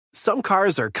Some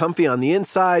cars are comfy on the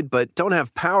inside but don't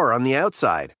have power on the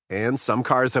outside. And some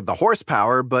cars have the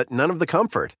horsepower but none of the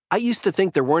comfort. I used to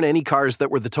think there weren't any cars that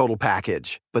were the total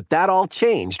package. But that all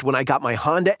changed when I got my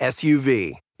Honda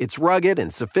SUV. It's rugged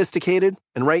and sophisticated,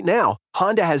 and right now,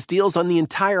 Honda has deals on the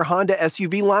entire Honda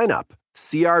SUV lineup.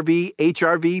 CR-V,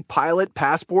 HR-V, Pilot,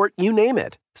 Passport, you name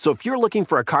it. So if you're looking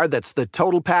for a car that's the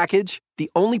total package, the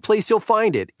only place you'll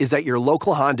find it is at your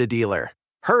local Honda dealer.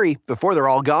 Hurry before they're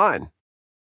all gone.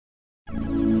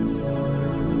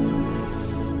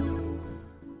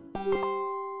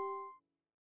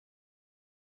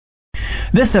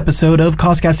 This episode of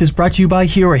Coscast is brought to you by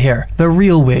Hero Hair, the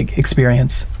real wig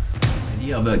experience.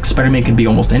 Of like Spider-Man could be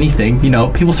almost anything, you know,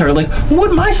 people started like, what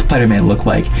would my Spider-Man look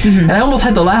like? And I almost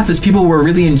had to laugh as people were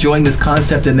really enjoying this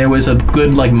concept, and there was a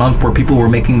good like month where people were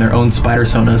making their own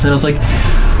Spider-Sonas, and I was like,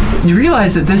 you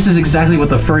realize that this is exactly what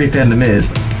the furry fandom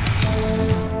is.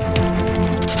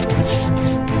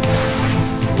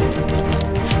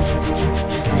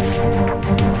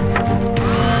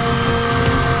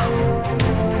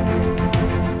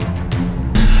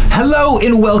 Hello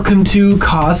and welcome to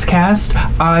Coscast.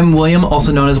 I'm William,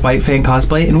 also known as White Fan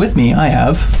Cosplay, and with me I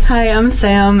have... Hi, I'm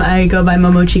Sam. I go by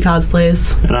Momochi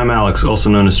Cosplays. And I'm Alex, also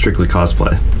known as Strictly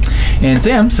Cosplay. And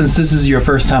Sam, since this is your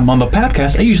first time on the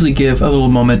podcast, I usually give a little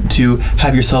moment to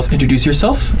have yourself introduce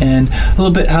yourself and a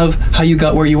little bit of how you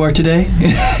got where you are today.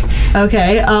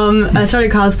 Okay, I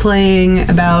started cosplaying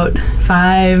about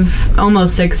 5,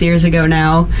 almost 6 years ago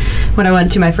now, when I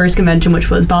went to my first convention,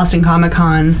 which was Boston Comic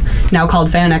Con, now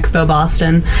called Fan Expo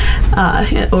Boston.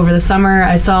 Over the summer,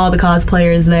 I saw the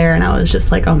cosplayers there, and I was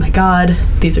just like, oh my god,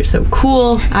 these are so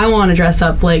cool. I want to dress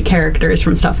up like characters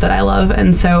from stuff that I love,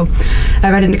 and so I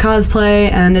got into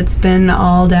cosplay, and it's been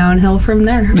all downhill from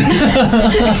there.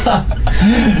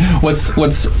 What's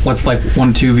like 1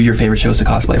 or 2 of your favorite shows to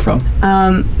cosplay from?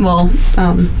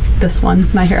 This one,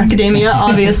 My Hero Academia,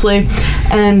 obviously,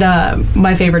 and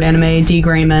my favorite anime, D.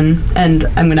 Grayman, and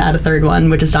I'm going to add a third one,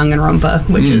 which is Danganronpa,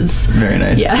 which is... Very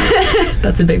nice. Yeah,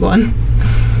 that's a big one.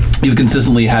 You've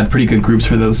consistently had pretty good groups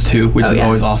for those two, which is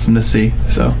always awesome to see.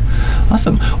 So,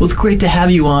 awesome. Well, it's great to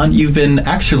have you on. You've been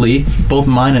actually both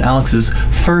mine and Alex's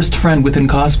first friend within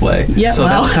cosplay. Yeah, so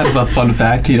that's kind of a fun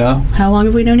fact, you know? How long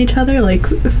have we known each other? Like,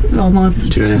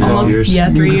 almost 2.5 years.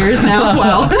 Yeah, 3 years now.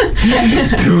 Wow.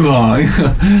 Too long.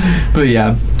 But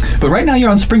yeah. But right now you're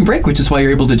on spring break, which is why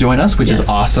you're able to join us, which is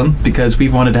awesome, because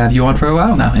we've wanted to have you on for a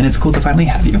while now, and it's cool to finally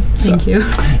have you. So, thank you.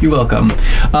 You're welcome.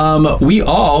 We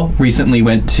all recently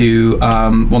went to,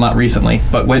 well, not recently,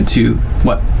 but went to,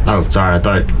 what? Oh, sorry, I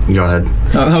thought, go ahead.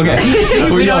 Oh,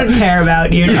 okay. We don't care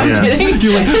about you. No, I'm kidding.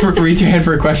 Do you like raise your hand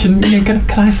for a question? Yeah,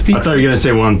 can I speak? I thought you were going to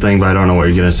say one thing, but I don't know what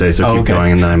you're going to say, so keep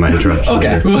going, and then I might interrupt you.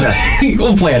 Okay,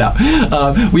 we'll play it out.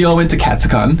 We all went to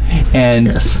Katsucon, and...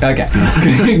 Yes. Okay,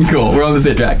 cool, we're on the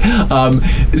same track.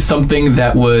 Something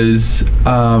that was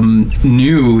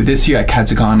new this year at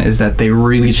Katsucon is that they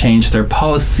really changed their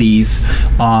policies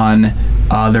on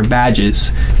their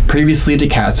badges. Previously to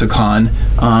Katsucon,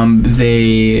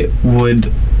 they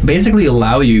would basically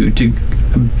allow you to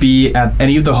be at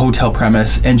any of the hotel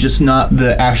premise and just not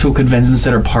the actual conventions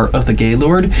that are part of the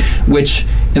Gaylord, which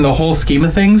in the whole scheme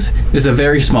of things is a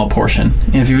very small portion.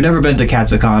 And if you've never been to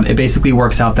Katsucon, it basically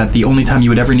works out that the only time you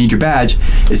would ever need your badge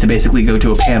is to basically go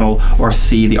to a panel or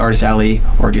see the artist alley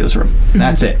or dealer's room.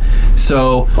 That's it.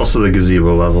 So also the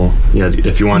gazebo level. Yeah,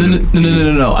 if you want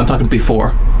No. I'm talking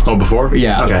before. Oh, before?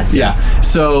 Yeah. Okay. Yeah.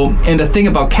 So, and the thing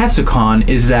about Katsucon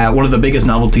is that one of the biggest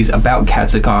novelties about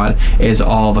Katsucon is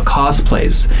all the cosplays.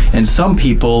 And some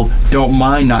people don't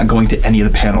mind not going to any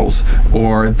of the panels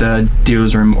or the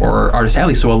dealer's room or artist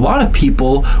alley. So a lot of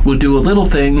people will do a little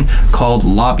thing called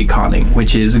lobby conning,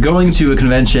 which is going to a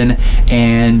convention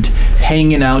and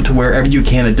hanging out to wherever you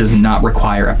can that does not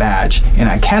require a badge. And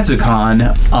at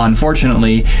Katsucon,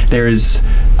 unfortunately, there's,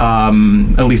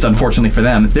 at least unfortunately for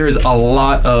them, there is a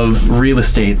lot of real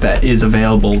estate that is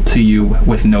available to you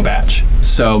with no badge.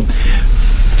 So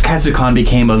Katsucon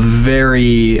became a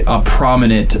very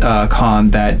prominent con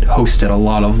that hosted a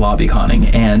lot of lobby conning,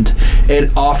 and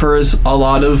it offers a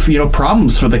lot of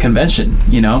problems for the convention,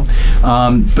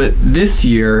 but this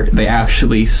year they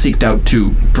actually seeked out to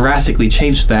drastically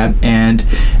change that, and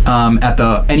at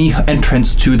any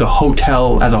entrance to the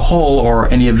hotel as a whole or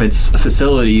any of its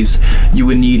facilities, you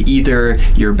would need either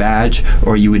your badge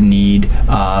or you would need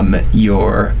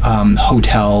your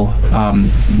hotel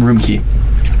room key.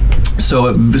 So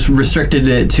it restricted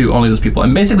it to only those people,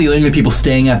 and basically only the people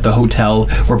staying at the hotel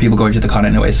or people going to the con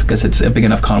anyways, because it's a big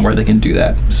enough con where they can do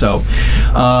that. So,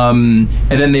 and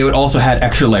then they would also had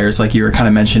extra layers, like you were kind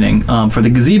of mentioning, for the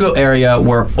gazebo area,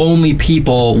 where only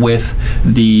people with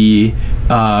the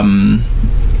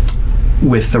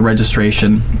with the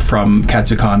registration from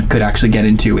Katsucon could actually get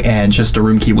into, and just a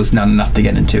room key was not enough to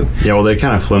get into. Yeah, well, they're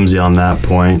kind of flimsy on that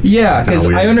point. Yeah, because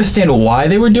I understand why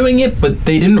they were doing it, but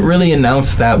they didn't really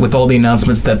announce that with all the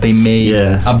announcements that they made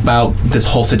about this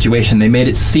whole situation. They made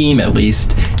it seem, at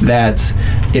least, that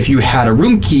if you had a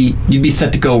room key, you'd be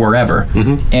set to go wherever.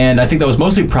 And I think that was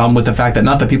mostly a problem with the fact that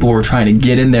not that people were trying to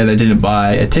get in there that didn't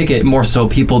buy a ticket, more so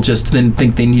people just didn't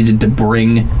think they needed to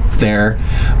bring their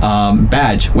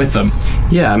badge with them.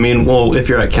 Yeah, I mean, well, if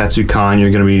you're at Katsucon,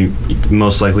 you're going to be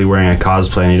most likely wearing a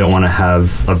cosplay, and you don't want to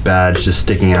have a badge just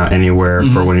sticking out anywhere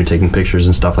for when you're taking pictures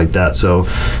and stuff like that. So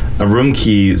a room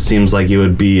key seems like it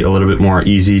would be a little bit more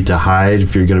easy to hide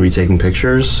if you're going to be taking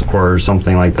pictures or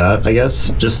something like that, I guess.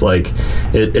 Just like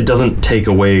it doesn't take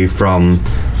away from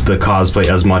the cosplay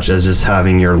as much as just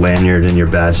having your lanyard and your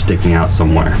badge sticking out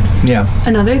somewhere. Yeah.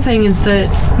 Another thing is that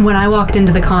when I walked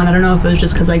into the con, I don't know if it was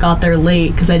just because I got there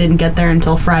late, because I didn't get there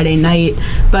until Friday night,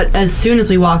 but as soon as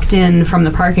we walked in from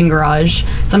the parking garage,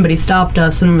 somebody stopped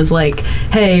us and was like,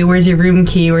 hey, where's your room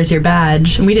key, where's your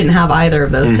badge? And we didn't have either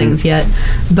of those things yet,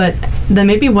 but that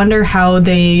made me wonder how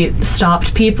they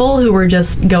stopped people who were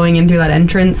just going in through that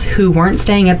entrance who weren't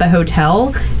staying at the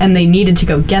hotel and they needed to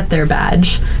go get their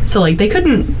badge. So like they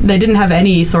didn't have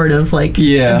any sort of like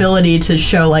ability to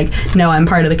show like, no, I'm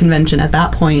part of the convention at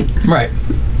that point. Right.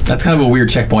 That's kind of a weird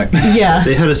checkpoint. Yeah.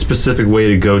 They had a specific way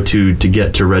to go to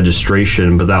get to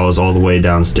registration, but that was all the way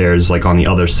downstairs, like on the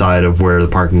other side of where the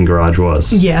parking garage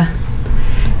was. Yeah.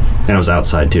 And it was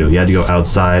outside too. You had to go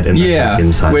outside and then back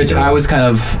inside. Which I was kind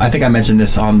of, I think I mentioned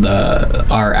this on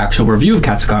our actual review of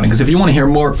Katsucon, because if you want to hear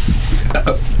more, about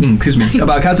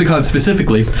Katsucon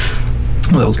specifically,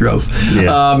 well, that was gross.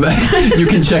 Yeah. You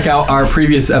can check out our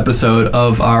previous episode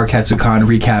of our Katsucon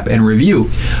recap and review.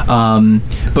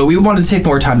 But we wanted to take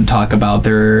more time to talk about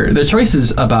their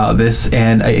choices about this,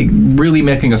 and really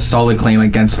making a solid claim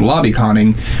against lobby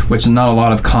conning, which not a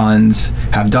lot of cons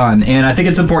have done. And I think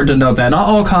it's important to note that not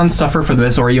all cons suffer for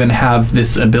this or even have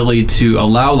this ability to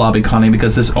allow lobby conning,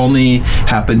 because this only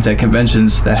happens at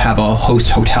conventions that have a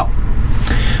host hotel.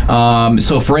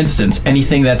 So for instance,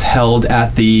 anything that's held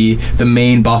at the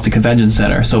main Boston Convention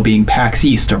Center, so being PAX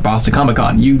East or Boston Comic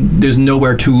Con, there's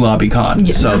nowhere to lobby con,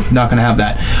 so not going to have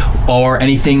that. Or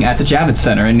anything at the Javits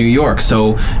Center in New York,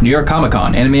 so New York Comic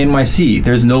Con, Anime NYC,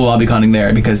 there's no lobby conning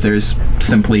there because there's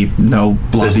simply no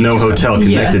lobby. There's no hotel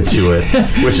connected to it,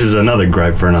 which is another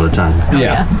gripe for another time.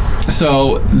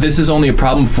 So this is only a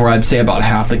problem for, I'd say, about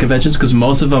half the conventions, because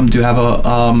most of them do have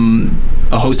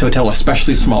a host hotel,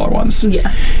 especially smaller ones.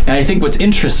 Yeah. And I think what's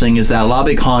interesting is that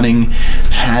lobby conning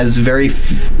has very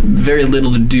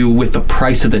little to do with the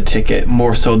price of the ticket,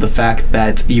 more so the fact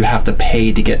that you have to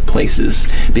pay to get places.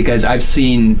 Because I've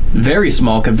seen very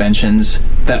small conventions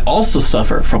that also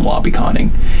suffer from lobby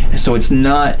conning. So it's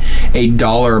not a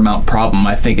dollar amount problem.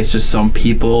 I think it's just some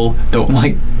people don't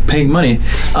like paying money.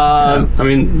 I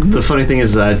mean, the funny thing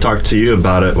is that I talked to you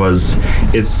about it was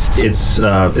it's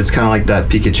kind of like that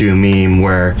Pikachu meme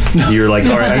where you're like,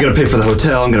 all right, I gotta pay for the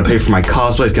hotel, I'm gonna pay for my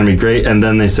cosplay, it's gonna be great, and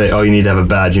then they say, oh, you need to have a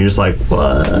badge, and you're just like,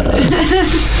 what?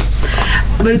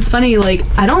 But it's funny, like,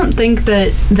 I don't think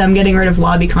that them getting rid of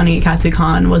lobby conning at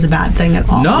Katsucon was a bad thing at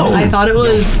all. No. I thought it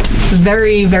was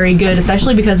very, very good,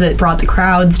 especially because it brought the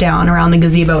crowds down around the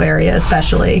gazebo area,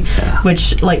 especially,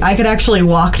 which, like, I could actually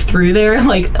walk through there,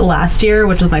 like, last year,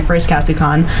 which was my first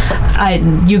Katsucon.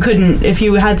 You couldn't, if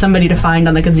you had somebody to find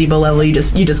on the gazebo level, you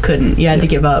just couldn't. You had to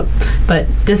give up. But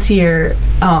this year,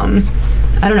 I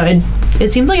don't know,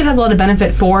 it seems like it has a lot of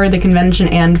benefit for the convention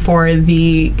and for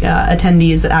the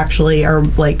attendees that actually are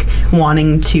like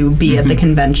wanting to be at the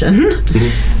convention.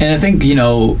 And I think,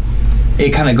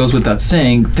 it kind of goes without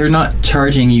saying, they're not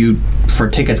charging you for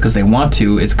tickets because they want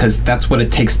to. It's because that's what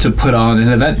it takes to put on an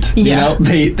event. Yeah.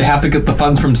 They have to get the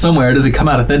funds from somewhere. It doesn't come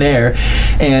out of thin air.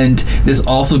 And this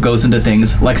also goes into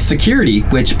things like security,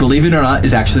 which, believe it or not,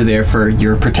 is actually there for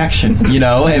your protection,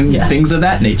 and things of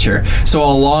that nature. So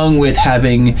along with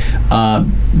having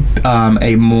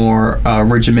a more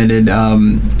regimented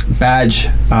badge,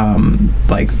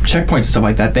 like checkpoints and stuff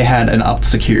like that, they had an upped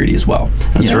security as well.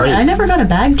 That's right. I never got a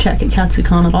bag check at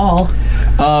Katsucon at all.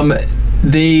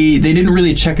 They didn't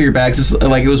really check your bags.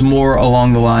 It was more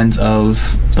along the lines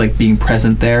of like being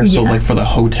present there. So like for the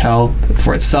hotel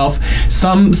for itself,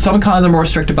 some cons are more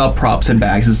strict about props and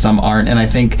bags, and some aren't. And I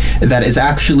think that is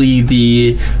actually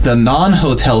the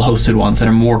non-hotel hosted ones that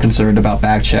are more concerned about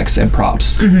bag checks and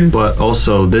props. But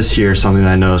also this year, something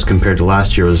that I noticed compared to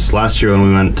last year was when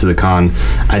we went to the con,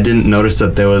 I didn't notice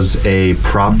that there was a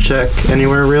prop check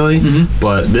anywhere really.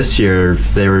 But this year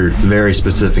they were very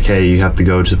specific. Hey, you have to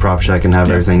go to the prop check and and have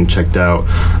everything checked out.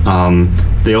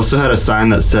 They also had a sign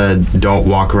that said, "Don't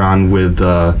walk around with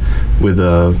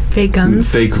fake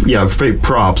guns, fake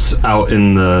props out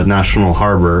in the National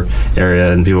Harbor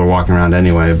area," and people are walking around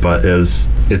anyway. But it's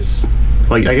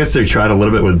like, I guess they tried a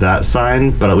little bit with that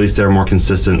sign, but at least they're more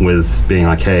consistent with being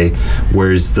like, "Hey,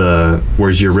 where's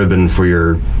your ribbon for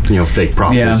your fake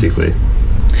prop?" Basically.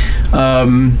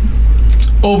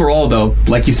 Overall, though,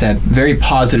 like you said, very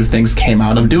positive things came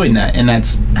out of doing that, and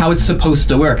that's how it's supposed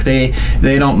to work. They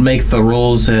don't make the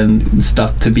rules and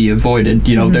stuff to be avoided.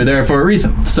 They're there for a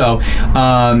reason. So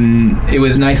it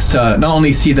was nice to not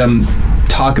only see them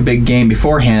talk a big game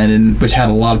beforehand, and which had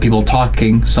a lot of people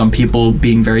talking, some people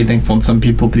being very thankful and some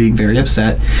people being very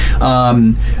upset,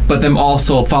 but them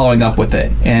also following up with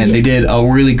it, and they did a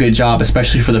really good job,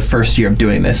 especially for the first year of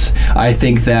doing this. I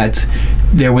think that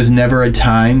there was never a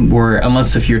time where,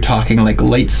 unless if you're talking like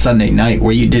late Sunday night,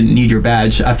 where you didn't need your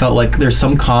badge. I felt like there's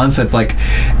some cons that's like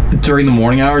during the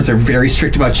morning hours they're very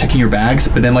strict about checking your bags,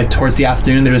 but then like towards the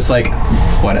afternoon they're just like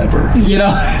whatever,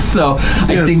 So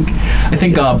I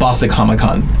think Boston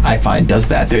Comic-Con, I find, does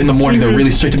that. In the morning they're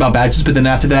really strict about badges, but then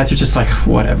after that they're just like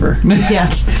whatever.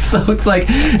 So it's like,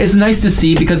 it's nice to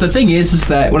see, because the thing is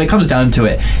that when it comes down to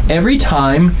it, every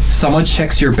time someone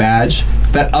checks your badge,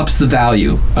 that ups the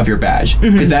value of your badge,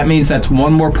 because that means that's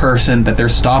one more person that they're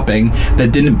stopping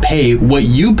that didn't pay what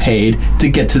you paid to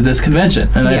get to this convention.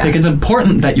 And I think it's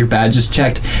important that your badge is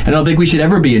checked, and I don't think we should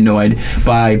ever be annoyed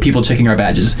by people checking our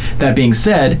badges. That being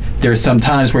said, there's some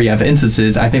times where you have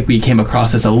instances, I think we came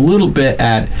across this a little bit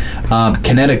at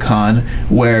Kineticon,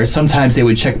 where sometimes they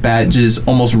would check badges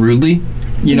almost rudely.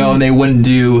 And they wouldn't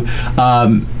do,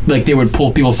 like they would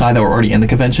pull people aside that were already in the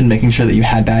convention, making sure that you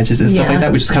had badges and stuff like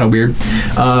that, which is kind of weird.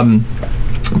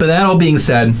 But that all being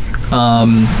said,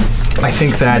 I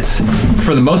think that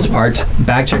for the most part,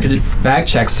 badge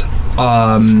checks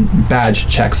are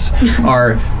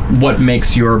what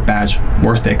makes your badge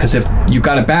worth it. Because if you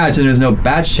got a badge and there's no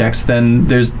badge checks, then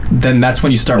that's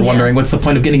when you start wondering what's the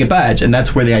point of getting a badge, and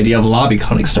that's where the idea of lobby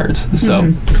conning starts.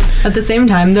 So at the same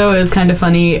time, though, it was kind of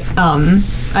funny.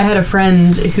 I had a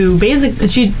friend who basically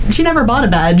she never bought a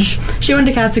badge. She went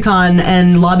to Katsucon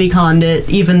and lobby conned it,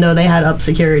 even though they had up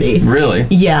security. Really?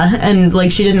 Yeah, and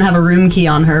like she didn't have a room key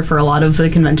on her for a lot of the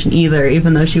convention either,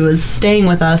 even though she was staying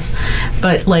with us.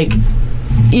 But like,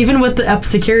 even with the up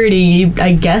security,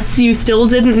 I guess you still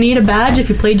didn't need a badge if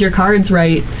you played your cards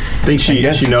right. I think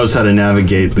she knows how to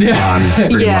navigate the con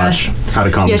pretty much. How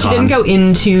to calm the con. Yeah, she didn't go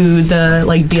into the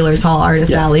like dealers hall,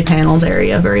 artist alley panels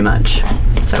area very much.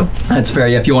 So that's fair.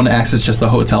 Yeah, if you want to access just the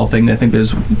hotel thing, I think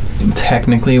there's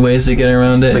technically ways to get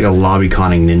around it. It's like a lobby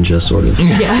conning ninja sort of.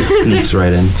 Just sneaks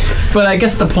right in. But I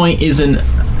guess the point isn't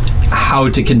how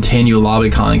to continue lobby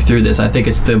conning through this. I think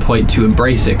it's the point to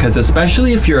embrace it, because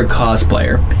especially if you're a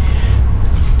cosplayer.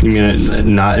 You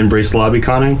mean not embrace lobby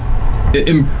conning?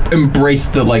 Embrace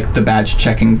the badge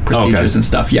checking procedures and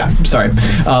stuff. Yeah, sorry.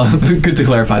 Good to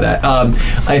clarify that.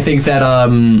 I think that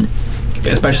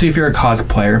especially if you're a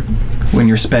cosplayer, when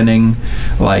you're spending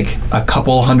like a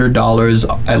couple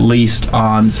 $100 at least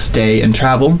on stay and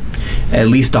travel, at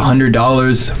least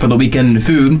 $100 for the weekend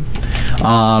food,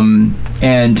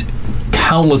 and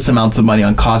countless amounts of money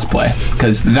on cosplay,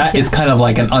 because that is kind of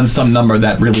like an unsum number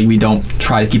that really we don't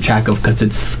try to keep track of because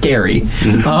it's scary.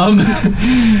 And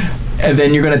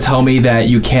then you're going to tell me that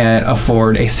you can't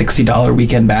afford a $60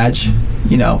 weekend badge?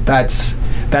 That's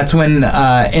when,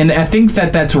 and I think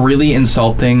that that's really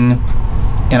insulting.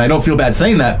 And I don't feel bad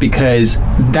saying that, because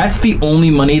that's the only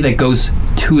money that goes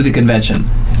to the convention.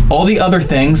 All the other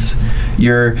things,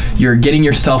 you're getting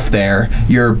yourself there,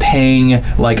 you're paying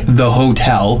like the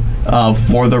hotel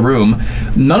for the room.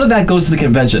 None of that goes to the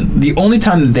convention. The only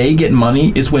time they get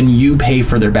money is when you pay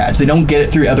for their badge. They don't get it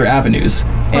through other avenues.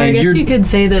 Well, I guess you could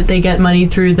say that they get money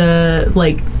through the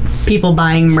people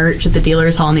buying merch at the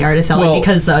dealers hall and the artist alley,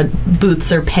 because the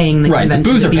booths are paying the convention. Right, the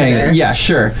booths are paying it. Yeah,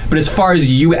 sure. But as far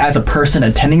as you as a person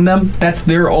attending them, that's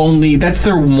their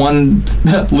one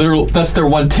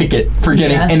ticket for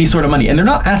getting any sort of money. And they're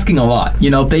not asking a lot.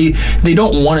 They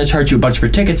don't want to charge you a bunch for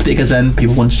tickets, because then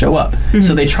people wouldn't show up.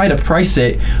 So they try to price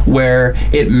it where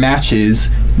it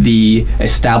matches the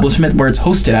establishment where it's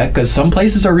hosted at, because some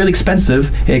places are really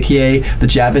expensive, aka the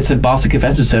Javits at Boston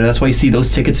Convention Center. That's why you see those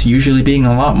tickets usually being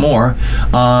a lot more,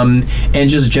 and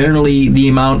just generally the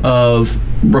amount of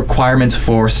requirements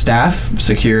for staff,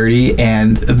 security,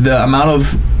 and the amount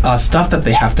of stuff that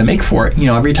they have to make for it.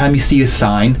 Every time you see a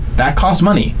sign, that costs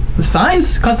money. The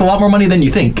signs cost a lot more money than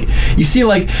you think. You see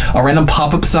like a random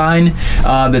pop-up sign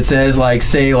that says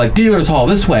say Dealers Hall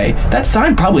this way. That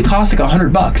sign probably costs like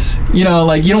 $100.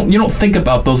 You don't think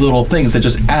about those little things that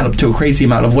just add up to a crazy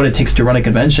amount of what it takes to run a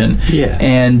convention. Yeah.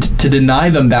 And to deny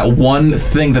them that one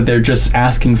thing that they're just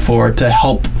asking for to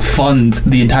help fund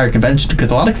the entire convention,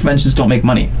 because a lot of conventions don't make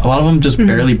money. A lot of them just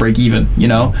barely break even.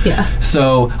 Yeah.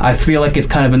 So I feel like it's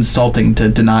kind of insulting to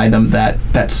deny them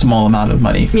that small amount of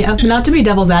money. Yeah. Not to be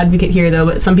devil's advocate here though,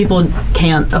 but some people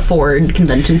can't afford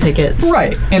convention tickets.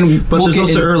 Right. But there's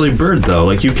also early bird though.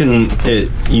 Like you can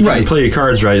play your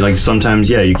cards right. Like sometimes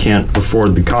you can't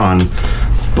afford the con,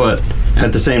 but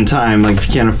at the same time, like if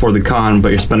you can't afford the con but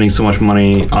you're spending so much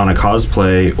money on a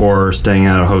cosplay or staying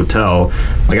at a hotel,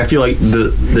 like I feel like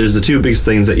there's the two biggest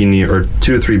things that you need, or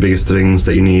two or three biggest things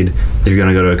that you need if you're going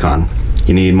to go to a con.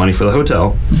 You need money for the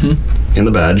hotel and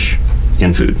the badge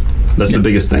and food. That's the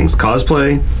biggest things.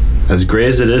 Cosplay, as great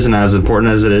as it is and as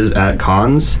important as it is at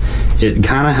cons, it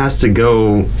kind of has to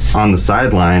go on the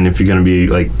sideline if you're going to be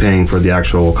like paying for the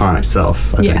actual con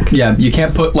itself, I think. Yeah, you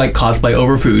can't put like cosplay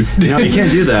over food. No, you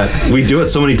can't do that. We do it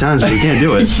so many times, but we can't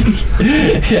do it.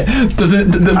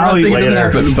 I'll eat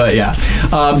later. Happen, but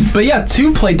yeah.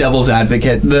 To play devil's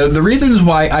advocate, the reasons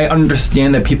why I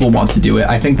understand that people want to do it,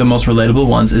 I think the most relatable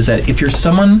ones is that if you're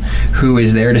someone who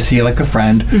is there to see like a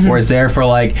friend, or is there for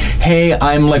like, hey,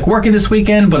 I'm like working this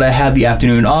weekend, but I had the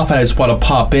afternoon off and I just want to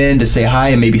pop in to say hi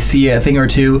and maybe see a thing or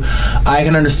two, I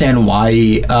can understand why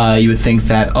you would think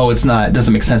that, it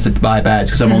doesn't make sense to buy a badge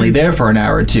because I'm only there for an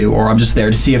hour or two, or I'm just there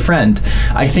to see a friend.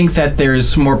 I think that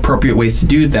there's more appropriate ways to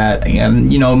do that, and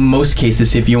most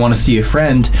cases, if you want to see a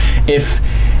friend, if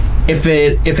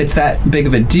it's that big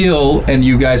of a deal and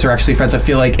you guys are actually friends, I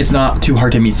feel like it's not too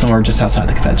hard to meet somewhere just outside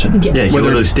the convention. Yeah, you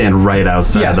literally stand right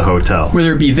outside the hotel.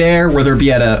 Whether it be there, whether it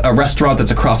be at a restaurant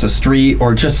that's across the street,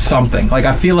 or just something. Like,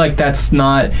 I feel like that's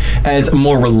not as a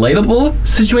more relatable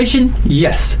situation.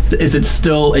 Yes. Is it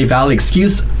still a valid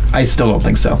excuse? I still don't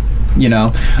think so.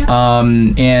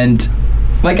 And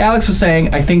like Alex was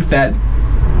saying, I think that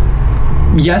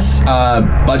yes,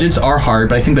 budgets are hard,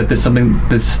 but I think that there's something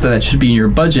that should be in your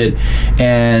budget,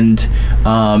 and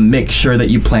make sure that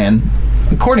you plan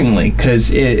accordingly, because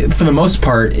for the most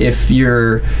part, if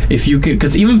you could,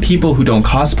 because even people who don't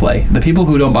cosplay, the people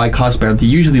who don't buy cosplay are the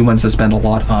usually ones that spend a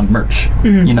lot on merch,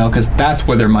 because that's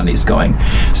where their money's going.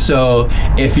 So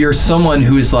if you're someone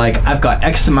who's like, I've got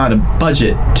X amount of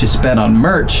budget to spend on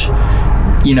merch,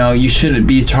 you shouldn't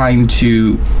be trying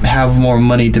to have more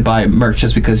money to buy merch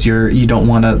just because you don't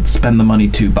want to spend the money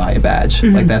to buy a badge.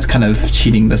 Like, that's kind of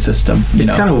cheating the system. It's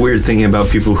kind of weird thinking about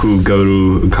people who go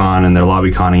to a con and they're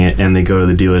lobby conning it, and they go to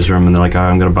the dealer's room and they're like,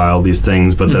 I'm going to buy all these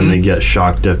things, but then they get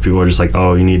shocked if people are just like,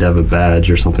 you need to have a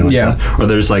badge or something like that. Or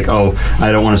they're just like,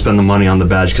 I don't want to spend the money on the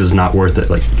badge because it's not worth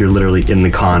it. Like, you're literally in the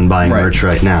con buying merch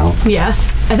right now. Yeah.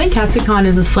 I think Katsucon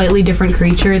is a slightly different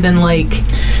creature than like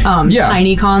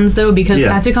tiny cons though, because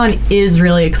Katsucon is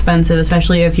really expensive,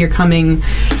 especially if you're coming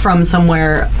from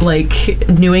somewhere like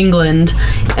New England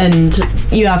and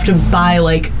you have to buy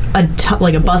like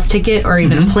a bus ticket or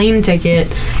even a plane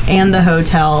ticket and the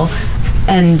hotel,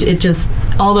 and it just,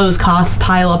 all those costs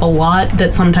pile up a lot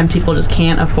that sometimes people just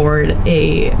can't afford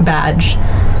a badge.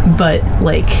 But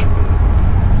like,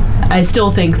 I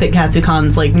still think that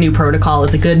Katsucon's like new protocol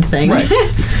is a good thing. Right.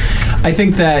 I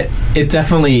think that it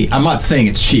definitely, I'm not saying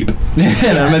it's cheap.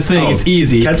 And I'm not saying it's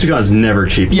easy. Katsucon is never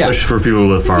cheap, especially for people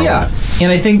who live far away.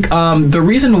 And I think the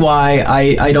reason why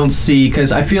I don't see,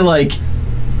 because I feel like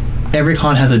every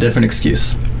con has a different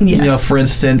excuse. For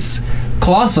instance,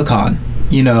 Colossal Con,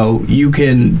 you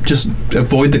can just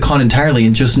avoid the con entirely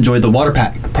and just enjoy the water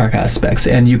park aspects,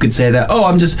 and you could say that,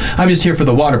 I'm just here for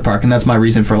the water park, and that's my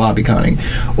reason for lobby conning.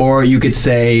 Or you could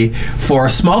say for a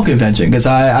small convention, because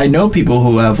I know people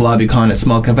who have lobby con at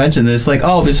small convention, it's like,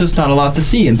 there's just not a lot to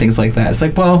see and things like that. It's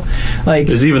like,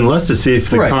 there's even less to see if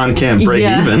the con can't break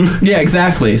even. Yeah,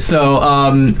 exactly. So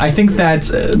I think that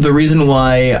the reason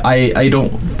why I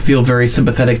don't feel very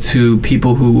sympathetic to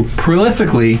people who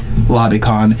prolifically lobby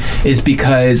con is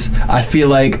because I feel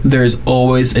like there's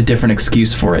always a different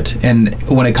excuse for it. And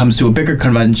when it comes to a bigger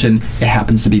convention, it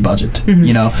happens to be budget,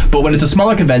 But when it's a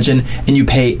smaller convention and you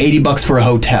pay $80 for a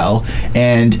hotel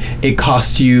and it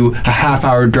costs you a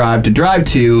half-hour drive to drive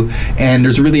to, and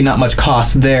there's really not much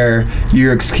cost there,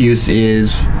 your excuse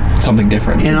is something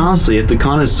different. And honestly, if the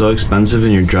con is so expensive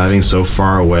and you're driving so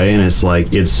far away and it's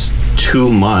like, it's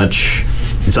too much,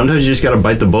 sometimes you just gotta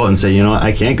bite the bullet and say,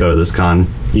 I can't go to this con.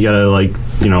 You gotta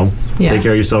take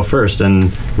care of yourself first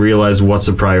and realize what's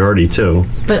a priority too.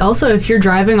 But also, if you're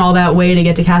driving all that way to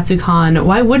get to KatsuCon,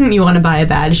 why wouldn't you want to buy a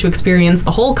badge to experience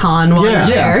the whole con while you're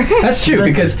there? That's true,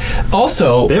 because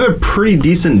also they have a pretty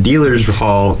decent dealers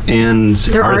hall, and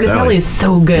their artist alley is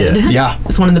so good. Yeah.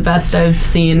 It's one of the best I've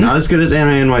seen. Not as good as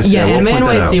Anime NYC. Yeah, Anime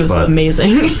NYC was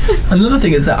amazing. Another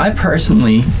thing is that I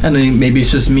personally, and maybe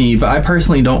it's just me, but I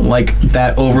personally don't like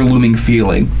that overlooming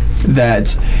feeling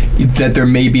that there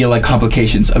may be like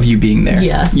complications of you being there,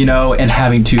 and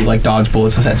having to like dodge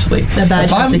bullets essentially. That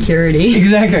badge of security.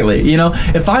 Exactly.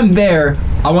 If I'm there,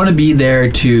 I want to be there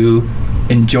to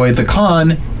enjoy the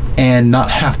con and not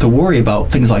have to worry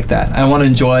about things like that. I want to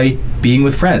enjoy being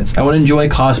with friends. I want to enjoy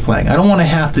cosplaying. I don't want to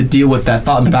have to deal with that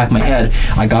thought in the back of my head.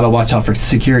 I gotta watch out for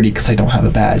security because I don't have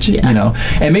a badge.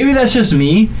 And maybe that's just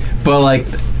me, but like.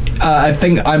 I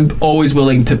think I'm always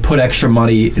willing to put extra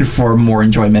money for more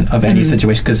enjoyment of any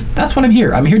situation, because that's what I'm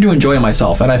here. I'm here to enjoy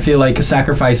myself, and I feel like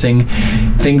sacrificing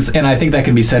things, and I think that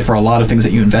can be said for a lot of things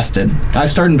that you invest in. I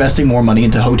started investing more money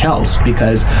into hotels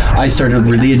because I started to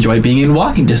really enjoy being in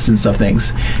walking distance of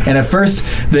things. And at first,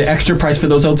 the extra price for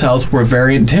those hotels were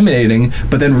very intimidating,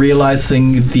 but then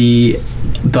realizing the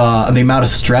amount of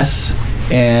stress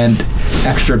and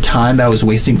extra time that I was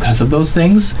wasting because of those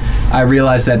things, I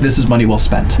realized that this is money well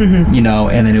spent, and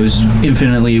then it was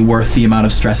infinitely worth the amount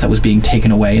of stress that was being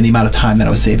taken away and the amount of time that I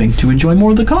was saving to enjoy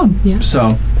more of the con.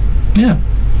 So,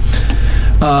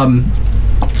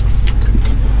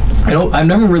 I've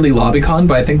never really lobby-conned,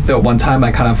 but I think that one time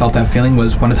I kind of felt that feeling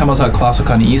was when the time I was at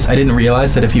ClassiCon East, I didn't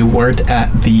realize that if you weren't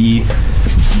at the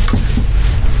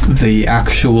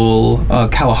actual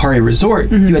Kalahari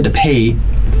Resort, you had to pay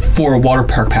for a water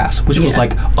park pass, which was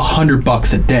like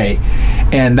 $100 a day,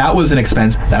 and that was an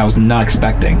expense that I was not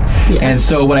expecting. And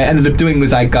so what I ended up doing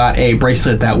was I got a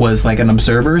bracelet that was like an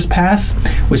observer's pass,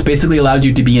 which basically allowed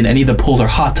you to be in any of the pools or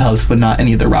hot tubs but not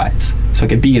any of the rides, so I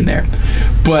could be in there.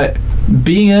 But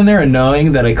being in there and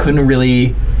knowing that I couldn't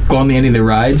really go on any of the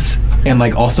rides, and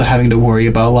like also having to worry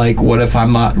about like what if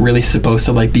I'm not really supposed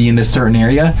to like be in this certain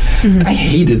area, I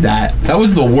hated that. That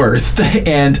was the worst.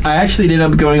 And I actually ended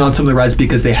up going on some of the rides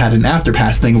because they had an after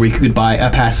pass thing where you could buy a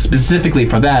pass specifically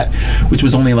for that, which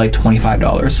was only like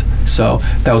 $25. So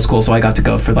that was cool. So I got to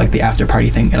go for like the after party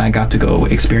thing, and I got to go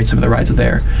experience some of the rides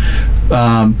there.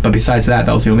 But besides that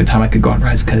was the only time I could go on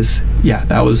rides, because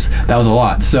that was a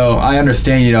lot. So I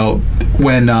understand,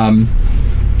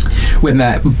 when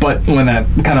that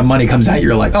kind of money comes out,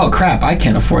 you're like, oh crap, I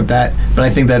can't afford that. But I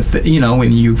think that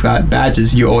when you've got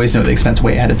badges, you always know the expense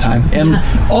way ahead of time. And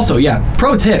also,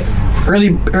 pro tip,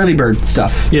 early bird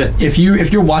stuff. If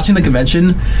you're watching the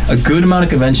convention, a good amount of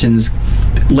conventions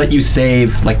let you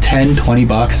save like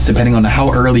 $10-20 depending on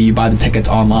how early you buy the tickets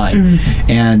online.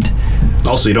 And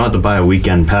also, you don't have to buy a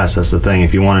weekend pass. That's the thing.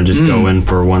 If you want to just go in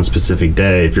for one specific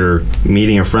day, if you're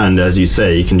meeting a friend, as you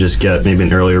say, you can just get maybe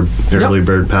an early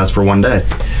bird pass for one day.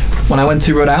 When I went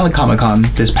to Rhode Island Comic Con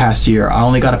this past year, I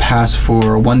only got a pass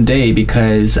for one day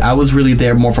because I was really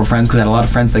there more for friends, because I had a lot of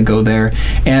friends that go there.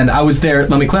 And I was there,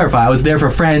 let me clarify, I was there for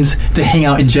friends to hang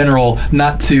out in general,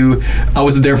 I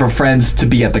wasn't there for friends to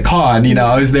be at the con.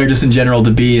 I was there just in general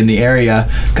to be in the area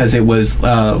because it was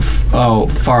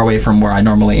far away from where I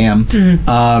normally am.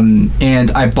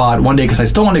 And I bought one day because I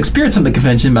still wanted to experience some of the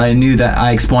convention, but I knew that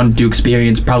I wanted to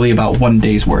experience probably about 1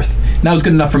 day's worth. And that was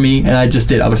good enough for me, and I just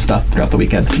did other stuff throughout the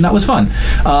weekend. And that was fun.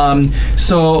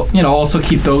 So, also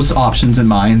keep those options in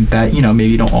mind that, maybe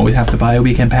you don't always have to buy a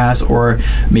weekend pass, or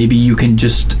maybe you can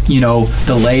just,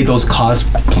 delay those cost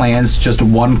plans just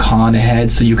one con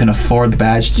ahead so you can afford the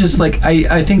badge. Just like,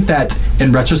 I think that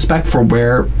in retrospect, for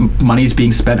where money is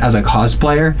being spent as a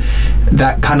cosplayer,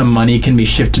 that kind of money can be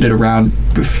shifted around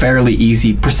fairly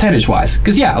easy percentage-wise.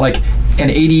 Because, like, an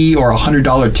 $80 or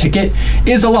 $100 ticket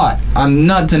is a lot. I'm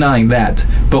not denying that.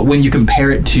 But when you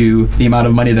compare it to the amount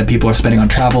of money that people are spending on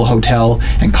travel, hotel,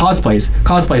 and cosplays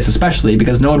especially,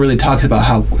 because no one really talks about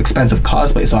how expensive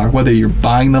cosplays are, whether you're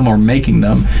buying them or making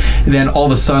them, then all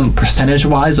of a sudden,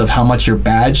 percentage-wise of how much your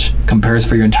badge compares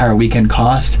for your entire weekend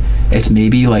cost, it's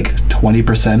maybe like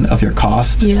 20% of your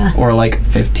cost, or like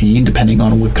 15, depending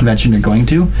on what convention you're going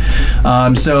to.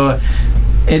 So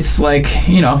it's like,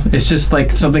 it's just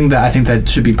like something that I think that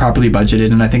should be properly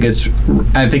budgeted, and I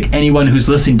think anyone who's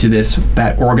listening to this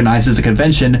that organizes a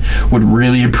convention would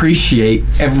really appreciate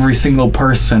every single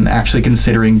person actually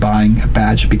considering buying a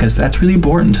badge, because that's really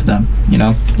important to them,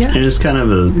 It is kind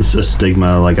of a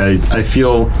stigma. Like I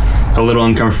feel a little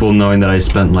uncomfortable knowing that I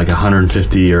spent like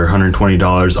 $150 or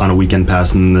 $120 on a weekend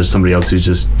pass, and then there's somebody else who's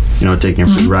just taking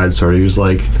a free ride. Sort of, who's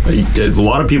like, a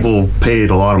lot of people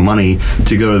paid a lot of money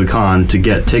to go to the con to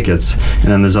get tickets, and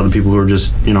then there's other people who are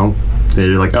just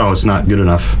they're like, oh, it's not good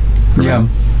enough. for me. Yeah.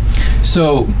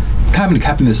 So, kind of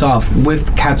capping this off,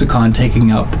 with Katsucon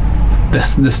taking up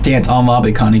the stance on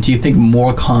LobbyCon, do you think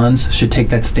more cons should take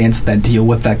that stance that deal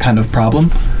with that kind of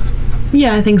problem?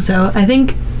 Yeah, I think so. I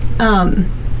think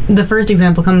the first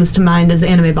example comes to mind is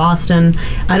Anime Boston.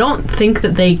 I don't think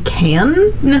that they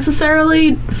can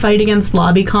necessarily fight against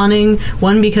LobbyConning.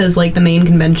 One, because like the main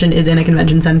convention is in a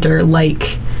convention center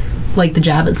like the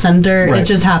Javits Center. Right. It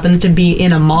just happens to be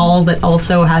in a mall that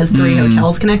also has 3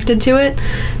 hotels connected to it.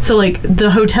 So like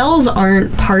the hotels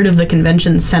aren't part of the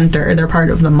convention center, they're part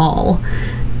of the mall.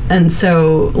 And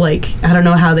so like I don't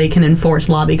know how they can enforce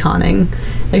LobbyConning,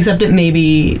 except it may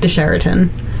be the Sheraton,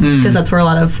 because that's where a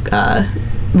lot of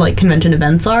like convention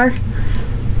events are.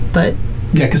 But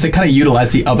Yeah, because they kind of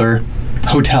utilize the other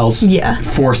hotels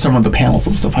for some of the panels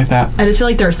and stuff like that. I just feel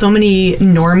like there are so many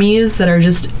normies that are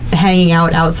just hanging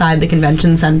out outside the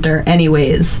convention center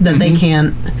anyways that they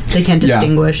can't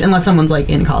distinguish unless someone's like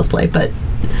in cosplay. But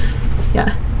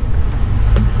yeah.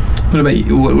 What about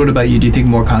you? What about you? Do you think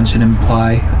more cons should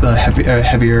imply the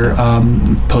heavier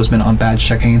postment on badge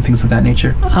checking and things of that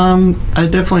nature? I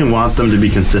definitely want them to be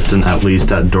consistent, at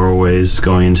least at doorways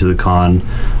going into the con.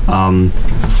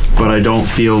 But I don't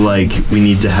feel like we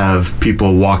need to have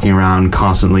people walking around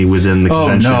constantly within the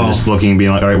convention, just looking and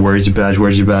being like, all right, where's your badge?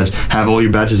 Where's your badge? Have all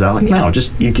your badges out? Like, no,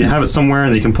 just you can have it somewhere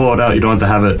and you can pull it out. You don't have to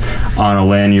have it on a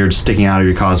lanyard sticking out of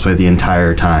your cosplay the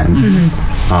entire time.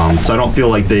 So I don't feel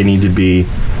like they need to be...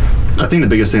 I think the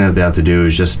biggest thing that they have to do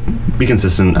is just be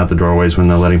consistent at the doorways when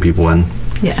they're letting people in.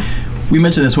 Yeah. We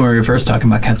mentioned this when we were first talking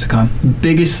about Katsucon. The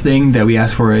biggest thing that we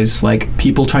ask for is like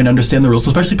people trying to understand the rules,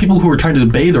 especially people who are trying to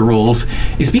obey the rules,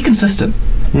 is be consistent.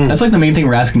 That's like the main thing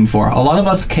we're asking for. A lot of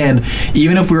us can,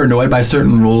 even if we're annoyed by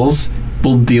certain rules,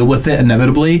 we'll deal with it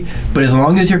inevitably, but as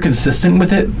long as you're consistent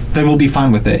with it, then we'll be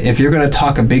fine with it. If you're going to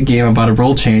talk a big game about a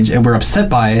rule change and we're upset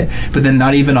by it, but then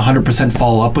not even 100%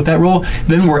 follow up with that rule,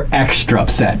 then we're extra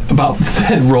upset about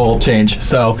said rule change.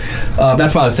 So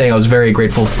that's why I was saying I was very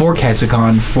grateful for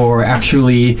Katsucon for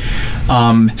actually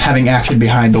having action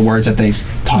behind the words that they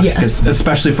talked, because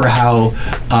especially for how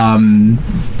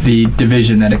the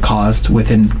division that it caused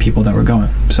within people that were going.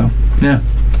 So, yeah.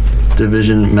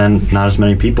 Division meant not as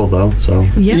many people though, so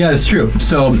yeah, it's true.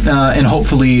 So and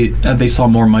hopefully they saw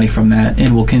more money from that,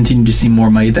 and we'll continue to see more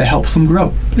money that helps them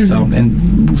grow. So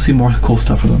and we'll see more cool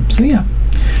stuff for them. So yeah,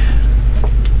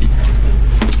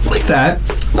 with that,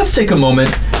 let's take a moment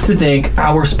to thank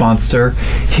our sponsor,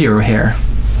 Hero Hair.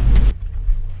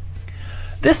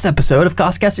 This episode of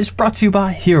Coscast is brought to you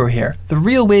by Hero Hair, the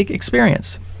real wig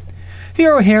experience.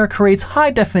 Hero Hair creates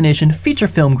high-definition, feature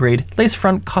film-grade,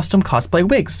 lace-front custom cosplay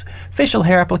wigs, facial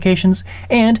hair applications,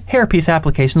 and hairpiece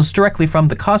applications directly from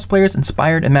the cosplayer's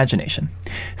inspired imagination.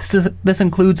 This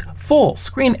includes full,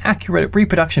 screen-accurate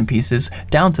reproduction pieces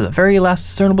down to the very last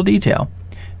discernible detail.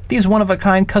 These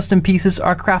one-of-a-kind custom pieces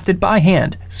are crafted by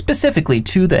hand, specifically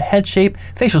to the head shape,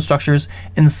 facial structures,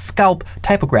 and scalp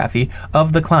typography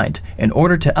of the client, in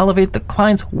order to elevate the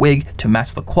client's wig to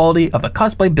match the quality of the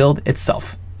cosplay build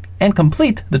itself, and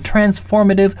complete the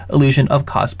transformative illusion of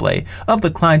cosplay of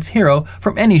the client's hero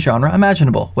from any genre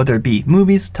imaginable, whether it be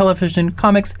movies, television,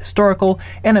 comics, historical,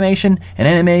 animation, and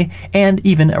anime, and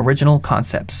even original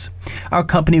concepts. Our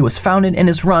company was founded and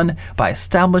is run by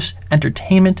established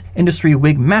entertainment industry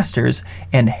wig masters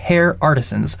and hair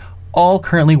artisans, all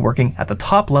currently working at the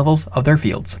top levels of their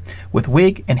fields. With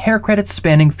wig and hair credits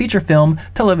spanning feature film,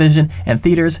 television, and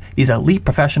theaters, these elite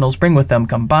professionals bring with them a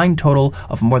combined total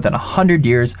of more than 100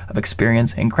 years of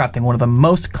experience in crafting one of the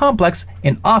most complex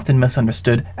and often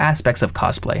misunderstood aspects of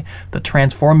cosplay, the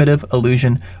transformative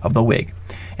illusion of the wig,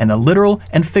 and the literal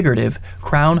and figurative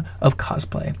crown of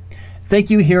cosplay. Thank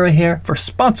you, Hero Hair, for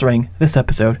sponsoring this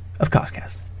episode of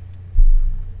Coscast.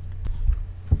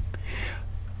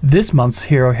 This month's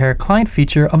Hero Hair client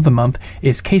feature of the month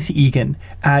is Casey Egan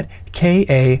at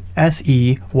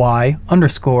KASEY_EGAN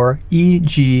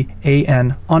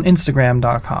on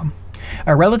Instagram.com.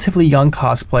 A relatively young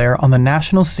cosplayer on the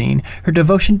national scene, her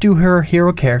devotion to her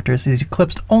hero characters is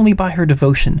eclipsed only by her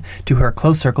devotion to her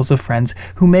close circles of friends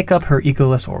who make up her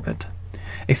egoless orbit.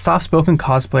 A soft-spoken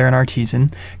cosplayer and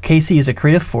artisan, Casey is a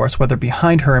creative force whether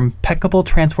behind her impeccable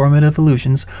transformative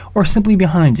illusions or simply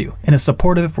behind you in a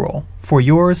supportive role for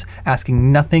yours,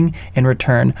 asking nothing in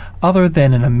return other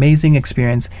than an amazing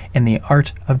experience in the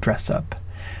art of dress-up.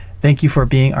 Thank you for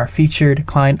being our featured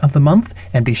client of the month,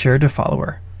 and be sure to follow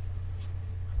her.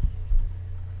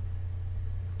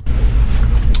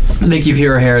 Thank you,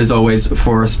 Hero Hair, as always,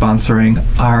 for sponsoring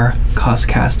our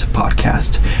Coscast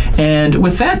podcast. And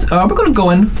with that, we're going to go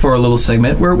in for a little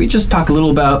segment where we just talk a little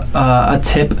about a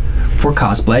tip for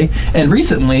cosplay. And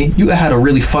recently, you had a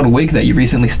really fun wig that you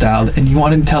recently styled, and you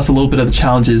wanted to tell us a little bit of the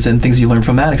challenges and things you learned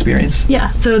from that experience. Yeah,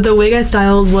 so the wig I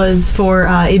styled was for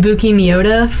Ibuki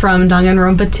Miyota from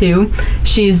Danganronpa 2.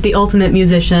 She's the ultimate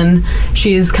musician.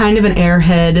 She's kind of an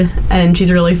airhead, and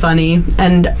she's really funny.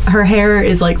 And her hair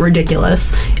is like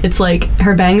ridiculous. It's like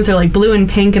her bangs are like blue and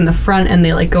pink in the front, and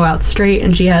they like go out straight.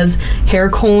 And she has hair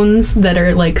cones that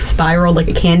are like spiraled like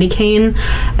a candy cane.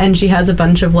 And she has a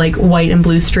bunch of like white and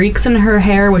blue streaks in her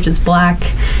hair, which is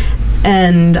black.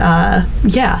 And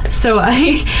yeah, so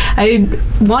I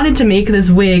wanted to make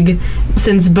this wig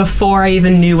since before I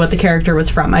even knew what the character was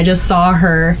from. I just saw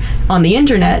her on the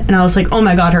internet, and I was like, oh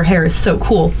my god, her hair is so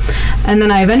cool. And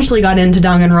then I eventually got into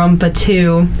Danganronpa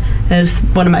 2. It's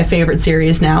one of my favorite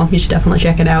series now. You should definitely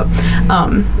check it out.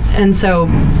 And so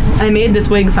I made this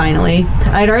wig finally.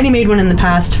 I'd already made one in the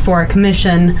past for a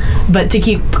commission, but to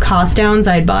keep cost downs,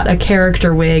 I bought a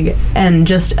character wig and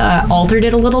just altered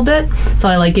it a little bit. So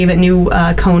I like gave it new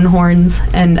cone horns,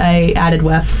 and I added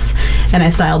wefts, and I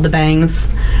styled the bangs.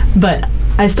 But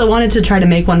I still wanted to try to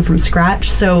make one from scratch,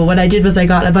 so what I did was I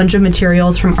got a bunch of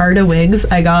materials from Arta Wigs.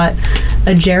 I got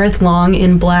a Jareth long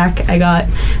in black, I got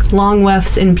long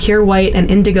wefts in pure white and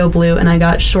indigo blue, and I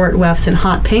got short wefts in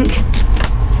hot pink.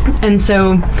 And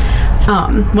so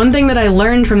one thing that I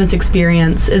learned from this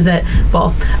experience is that,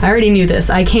 well, I already knew this,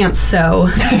 I can't sew.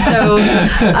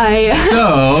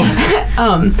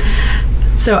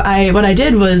 So what I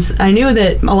did was I knew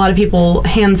that a lot of people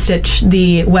hand stitch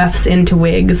the wefts into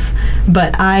wigs,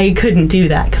 but I couldn't do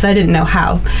that because I didn't know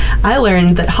how. I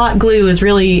learned that hot glue is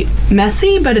really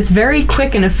messy, but it's very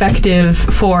quick and effective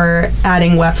for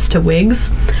adding wefts to wigs.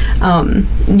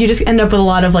 You just end up with a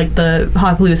lot of like the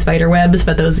hot glue spider webs,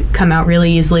 but those come out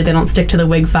really easily. They don't stick to the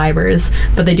wig fibers,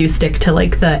 but they do stick to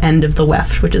like the end of the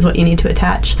weft, which is what you need to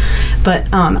attach. But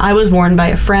I was warned by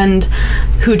a friend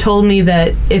who told me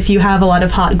that if you have a lot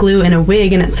of hot glue in a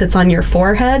wig and it sits on your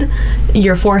forehead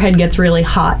gets really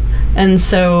hot. And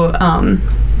so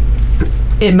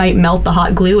it might melt the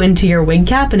hot glue into your wig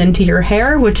cap and into your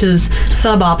hair, which is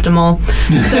suboptimal.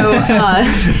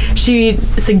 So she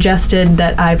suggested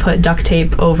that I put duct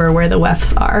tape over where the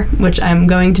wefts are, which I'm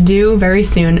going to do very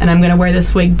soon, and I'm going to wear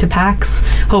this wig to PAX,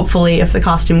 hopefully, if the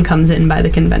costume comes in by the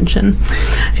convention.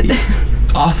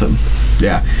 Awesome.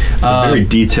 Yeah. Very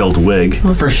detailed wig.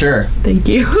 For sure. Thank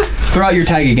you. Throw out your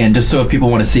tag again, just so if people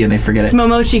want to see and they forget it's it.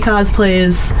 Momochi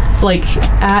Cosplays, like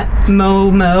at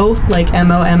Momo, like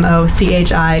MOMOCHI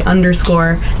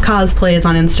 _ cosplays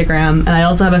on Instagram. And I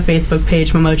also have a Facebook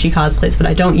page, Momochi Cosplays, but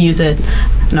I don't use it.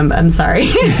 And I'm sorry.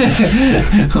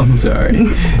 I'm sorry.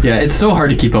 Yeah, it's so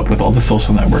hard to keep up with all the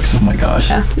social networks. Oh my gosh.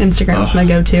 Yeah, Instagram's my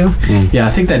go-to. Yeah,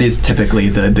 I think that is typically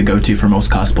the go-to for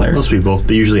most cosplayers. Most people,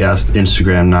 they usually ask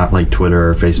Instagram, not like Twitter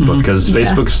or Facebook, because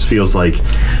Facebook feels like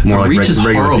more like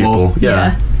regular people.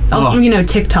 Yeah. Also,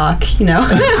 TikTok,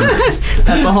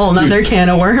 that's a whole nother can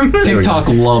of worms. TikTok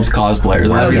loves cosplayers,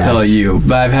 let me tell you.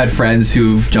 But I've had friends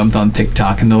who've jumped on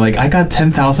TikTok and they're like, I got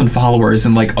 10,000 followers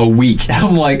in like a week. And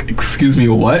I'm like, excuse me,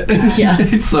 what? Yeah.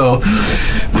 So,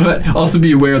 but also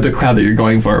be aware of the crowd that you're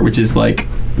going for, which is like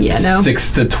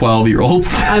 6 to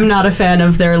 12-year-olds. I'm not a fan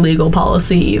of their legal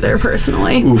policy either,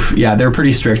 personally. Oof, yeah, they're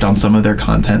pretty strict on some of their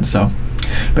content, so.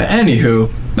 But anywho,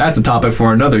 that's a topic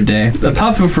for another day. The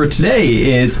topic for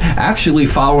today is actually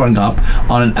following up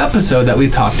on an episode that we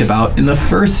talked about in the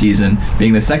first season,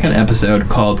 being the second episode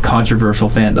called Controversial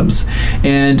Fandoms.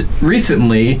 And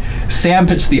recently, Sam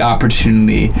pitched the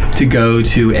opportunity to go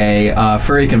to a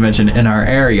furry convention in our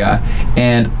area,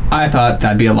 and I thought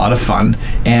that'd be a lot of fun.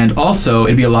 And also,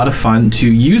 it'd be a lot of fun to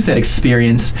use that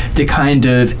experience to kind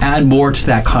of add more to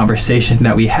that conversation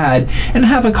that we had and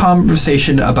have a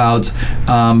conversation about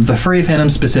the furry fandom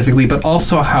specifically, but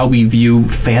also how we view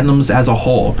fandoms as a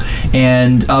whole.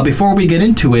 And before we get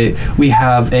into it, we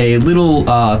have a little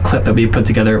clip that we put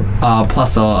together,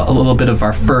 plus a little bit of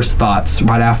our first thoughts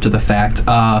right after the fact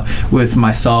with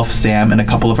myself, Sam, and a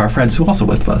couple of our friends who are also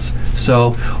with us.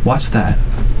 So watch that.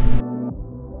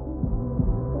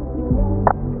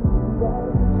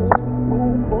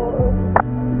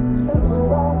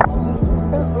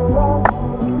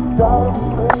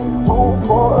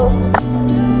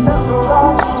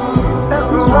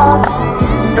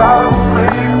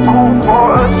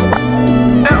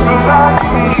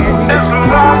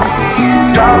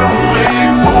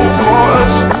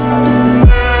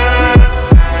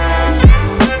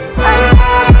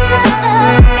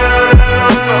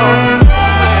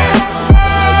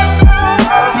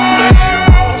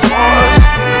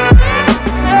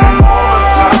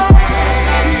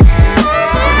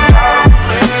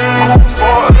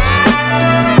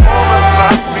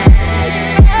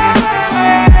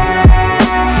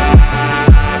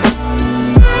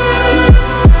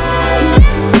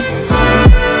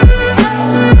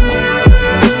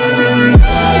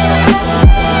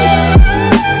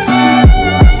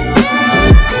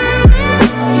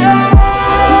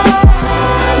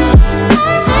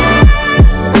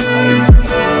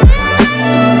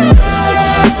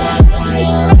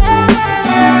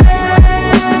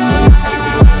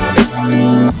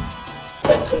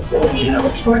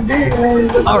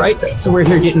 All right, so we're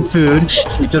here getting food.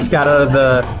 We just got out of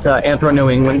the Anthro New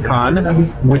England Con.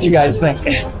 What you guys think?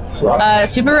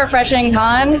 Super refreshing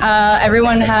con.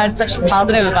 Everyone had such a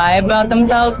positive vibe about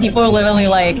themselves. People were literally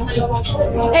like,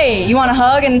 "Hey, you want a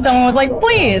hug?" And someone was like,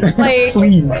 "Please!" Like,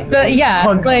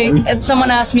 and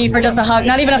someone asked me for just a hug,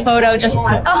 not even a photo, just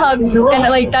a hug. And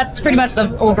like that's pretty much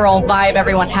the overall vibe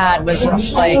everyone had was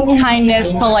just like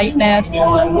kindness, politeness.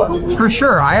 For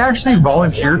sure, I actually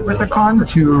volunteered with the con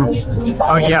to.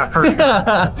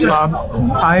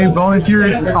 I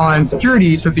volunteered on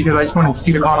security, so because I just wanted to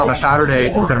see the con on a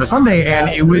Saturday instead of a Sunday, and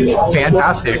it was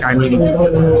fantastic. I mean,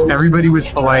 everybody was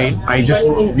polite. I just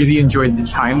really enjoyed the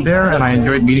time there, and I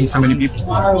enjoyed meeting so many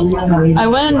people. I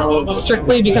went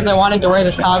strictly because I wanted to wear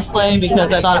this cosplay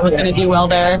because I thought it was going to do well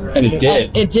there. And it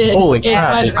did. It did. Holy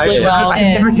cow. It went really well.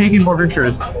 I've never taken more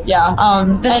pictures. Yeah.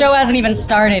 The show hasn't even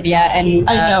started yet, and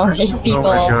I know, right? people.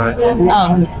 Oh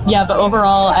my God. But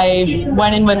overall, I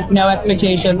went in with no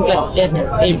expectations.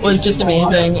 It was just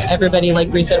amazing. Everybody,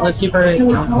 like Bree said, was super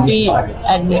sweet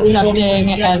and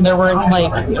accepting, and there were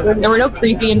no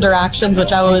creepy interactions,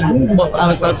 which I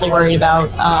was mostly worried about.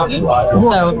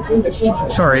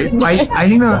 Sorry, I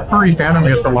think the furry fandom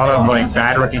gets a lot of like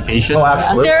bad reputation. Oh,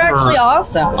 absolutely. They're actually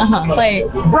awesome. Like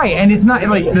Right, and it's not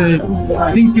like the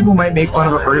things people might make fun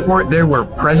of a furry for. They were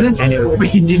present, and it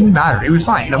didn't matter. It was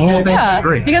fine. The whole thing was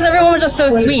great. because everyone was just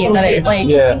so sweet that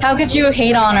how could you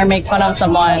hate on or make fun of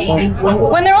someone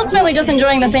when they're ultimately just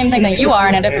enjoying the same thing that you are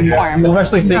in a different form?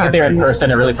 Especially seeing it there in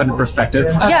person, it really put into perspective.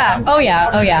 Yeah. Oh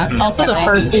yeah. Also, the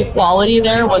fursuit quality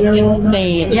there was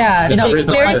insane. Yeah. It No, takes a lot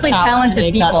of seriously talent to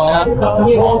talented make that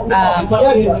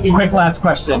people. Quick last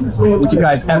question. Would you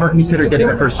guys ever consider getting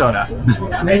a persona?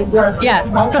 Yes.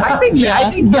 I think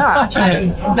yeah.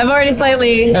 I've already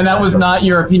slightly. And that was not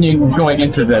your opinion going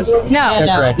into this. No.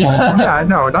 Yeah, correct. Yeah,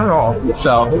 no, not at all.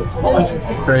 So,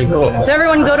 very cool. So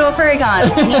everyone go to a furry con.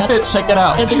 Check it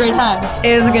out. It's a great time.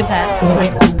 It was a good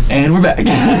time. And we're back.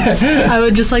 I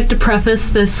would just like to preface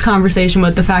this conversation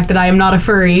with the fact that I am not a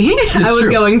furry. I was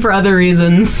true. going for other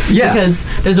reasons. Yeah. Because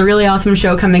there's a really awesome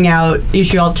show coming out. You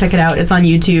should all check it out. It's on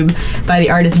YouTube by the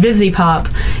artist Vivzy Pop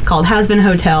called Has Been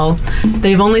Hotel.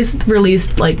 They've only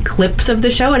released like clips of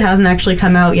the show. It hasn't actually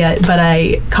come out yet, but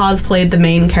I cosplayed the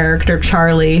main character,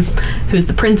 Charlie, who's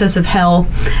the Princess of Hell.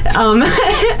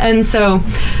 And so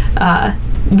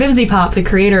Vivzy Pop, the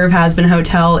creator of Has Been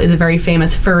Hotel, is a very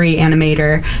famous furry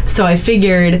animator, so I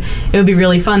figured it would be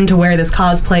really fun to wear this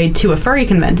cosplay to a furry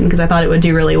convention because I thought it would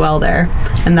do really well there,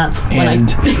 and that's when I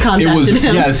contacted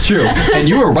him. Yeah, it's true. And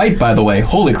you were right, by the way.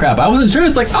 Holy crap. I wasn't sure.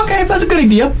 It's like, okay, that's a good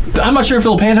idea. I'm not sure if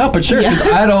it'll pan out, but sure, because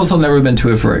I'd also never been to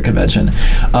a furry convention.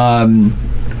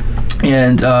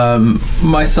 And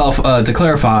myself, to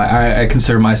clarify, I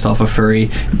consider myself a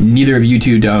furry. Neither of you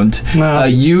two don't. No.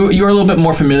 You're a little bit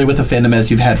more familiar with the fandom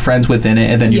as you've had friends within it,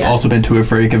 and then you've also been to a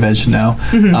furry convention now.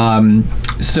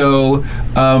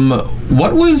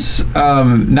 What was,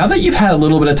 now that you've had a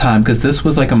little bit of time, because this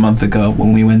was like a month ago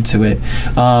when we went to it,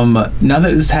 now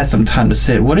that it's had some time to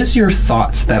sit, what is your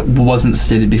thoughts that wasn't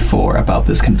stated before about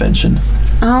this convention?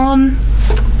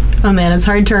 Oh man, it's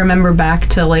hard to remember back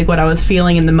to like what I was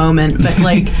feeling in the moment, but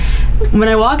like when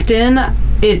I walked in,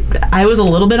 I was a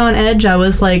little bit on edge. I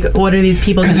was like, what are these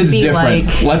people going to be different.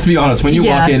 like? Let's be honest, when you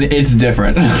walk in, it's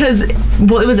different. Because,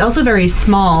 well, it was also very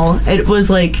small. It was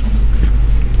like,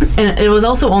 and it was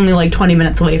also only like 20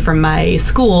 minutes away from my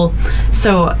school,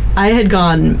 so I had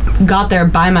got there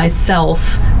by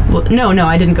myself. Well, no,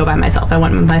 I didn't go by myself. I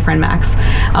went with my friend Max.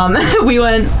 We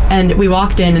went and we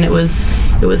walked in, and it was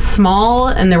small,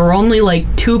 and there were only like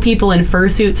 2 people in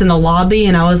fursuits in the lobby,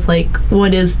 and I was like,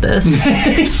 what is this?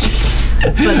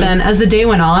 But then as the day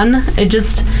went on, it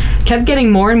just kept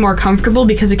getting more and more comfortable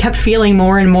because it kept feeling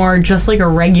more and more just like a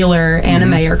regular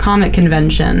anime or comic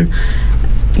convention.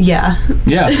 Yeah.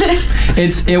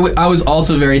 I was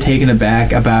also very taken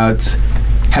aback about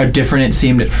how different it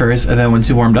seemed at first, and then once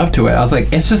you warmed up to it, I was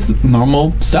like, it's just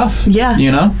normal stuff. Yeah.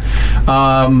 You know?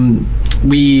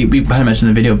 We kind of mentioned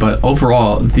in the video, but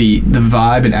overall, the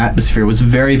vibe and atmosphere was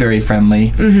very, very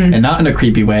friendly, and not in a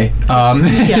creepy way. I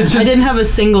didn't have a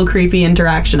single creepy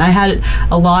interaction. I had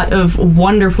a lot of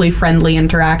wonderfully friendly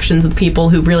interactions with people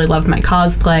who really loved my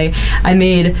cosplay. I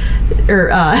made,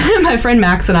 my friend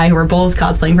Max and I, who were both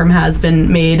cosplaying from Has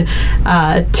Been, made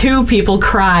 2 people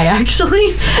cry,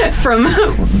 actually, from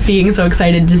being so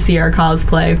excited to see our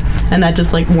cosplay, and that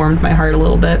just, like, warmed my heart a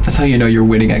little bit. That's how you know you're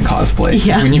winning at cosplay.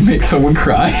 Yeah. When you make someone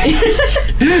cry.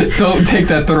 Don't take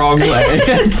that the wrong way.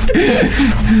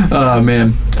 Oh,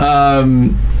 man.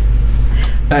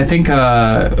 I think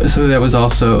something that was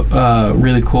also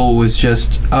really cool was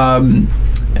just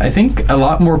I think a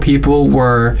lot more people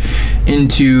were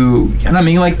into, and I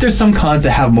mean, like, there's some cons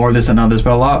that have more of this than others,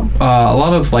 but a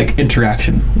lot of like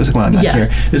interaction was going on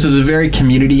here. This was a very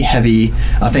community heavy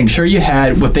thing. Sure, you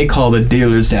had what they call the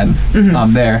dealer's den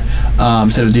there,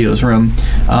 instead of dealer's room,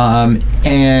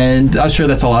 and I'm sure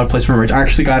that's a lot of places for merch. I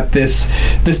actually got this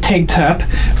tank top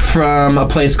from a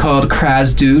place called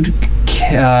Kraz Dude,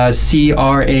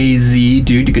 C-R-A-Z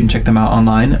Dude. You can check them out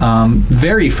online.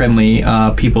 Very friendly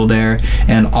people there,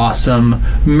 and awesome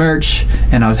merch.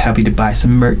 And I was happy to buy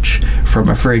some merch from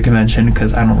a furry convention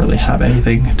because I don't really have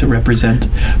anything to represent.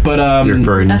 But your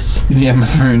furriness. Yeah, my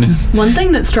furriness. One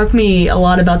thing that struck me a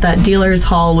lot about that dealer's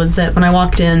hall was that when I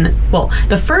walked in, well,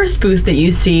 the first booth that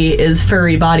you see is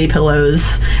furry body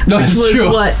pillows. No, that's true.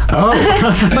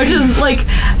 Which is like,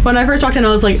 when I first walked in, I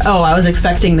was like, oh, I was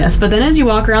expecting this. But then as you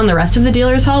walk around the rest of the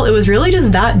dealer's hall, it was really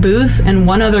just that booth and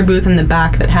one other booth in the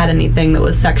back that had anything that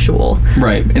was sexual.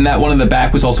 Right, and that one in the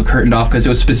back was also curtained off because it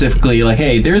was specifically like,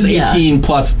 hey, there's 18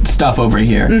 plus stuff over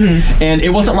here. And it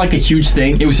wasn't like a huge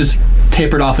thing. It was just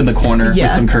tapered off in the corner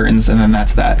with some curtains, and then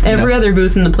that's that. Every other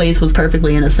booth in the place was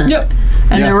perfectly innocent. Yep.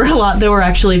 And there were a lot that were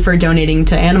actually for donating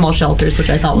to animal shelters, which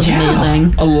I thought was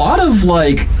amazing. A lot of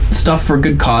like stuff for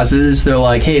good causes. They're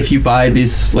like, hey, if you buy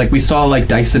these, like we saw like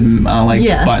Dyson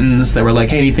buttons that were like,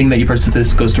 hey, anything that you purchase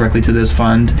this goes directly to this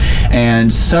fund,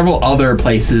 and several other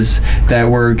places that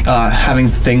were having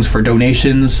things for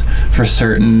donations for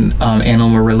certain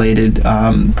animal related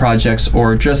projects,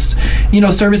 or just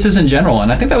services in general.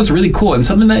 And I think that was really cool and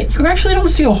something that you actually don't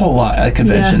see a whole lot at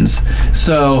conventions.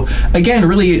 So again,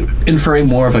 really inferring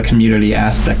more of a community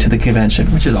aspect to the convention,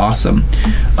 which is awesome.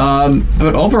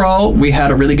 But overall, we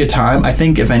had a really good time. I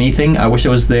think, if anything, I wish I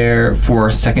was there for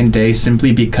a second day,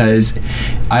 simply because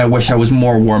I wish I was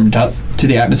more warmed up to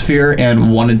the atmosphere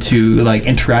and wanted to like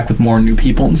interact with more new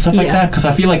people and stuff like that, because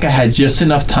I feel like I had just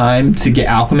enough time to get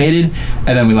acclimated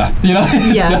and then we left,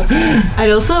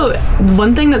 I'd also,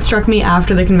 one thing that struck me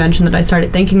after the convention that I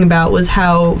started thinking about was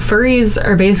how furries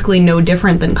are basically no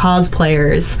different than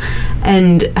cosplayers,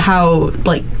 and how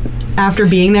like after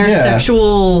being there,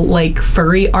 sexual like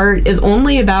furry art is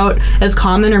only about as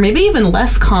common, or maybe even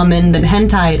less common, than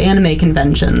hentai at anime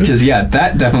conventions. Because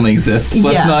that definitely exists.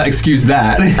 Let's not excuse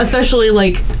that. Especially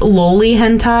like loli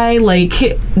hentai,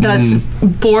 like that's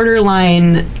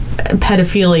borderline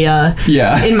pedophilia.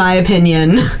 In my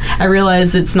opinion. I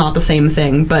realize it's not the same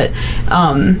thing, but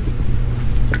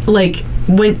like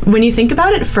when you think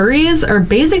about it, furries are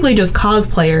basically just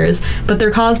cosplayers, but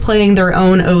they're cosplaying their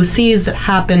own OCs that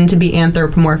happen to be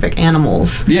anthropomorphic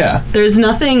animals. There's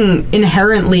nothing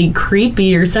inherently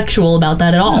creepy or sexual about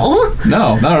that at all.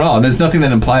 No, not at all. There's nothing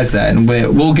that implies that, and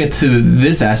we'll get to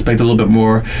this aspect a little bit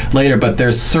more later, but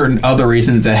there's certain other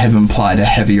reasons that have implied a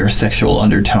heavier sexual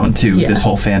undertone to this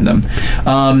whole fandom.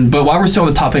 But while we're still on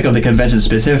the topic of the convention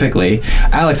specifically,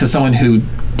 Alex, as someone who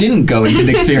didn't go and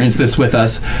didn't experience this with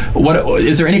us, what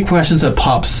is there any questions that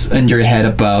pops in your head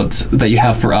about that you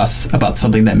have for us about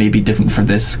something that may be different for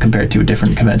this compared to a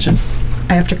different convention?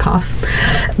 I have to cough.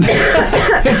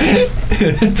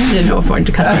 Didn't know if I wanted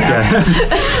to cut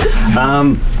that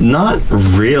out. Not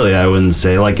really, I wouldn't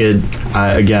say. Like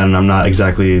I'm not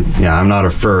exactly, I'm not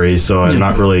a furry, so I'm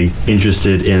not really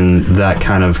interested in that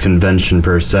kind of convention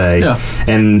per se.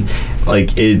 And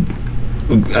like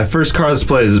at first,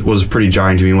 cosplay was pretty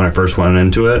jarring to me when I first went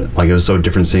into it. Like, it was so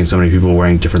different seeing so many people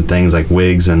wearing different things, like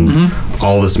wigs and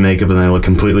all this makeup, and they look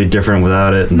completely different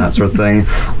without it and that sort of thing.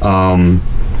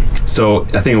 So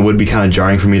I think it would be kind of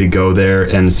jarring for me to go there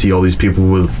and see all these people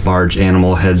with large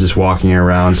animal heads just walking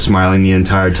around, smiling the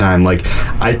entire time. Like,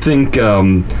 I think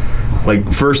like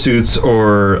fursuits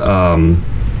or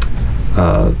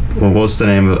what's the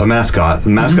name of a mascot?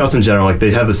 Mascots in general, like,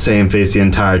 they have the same face the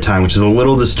entire time, which is a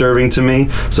little disturbing to me.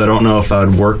 So I don't know if I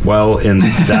would work well in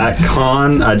that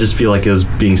con. I just feel like it was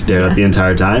being stared at the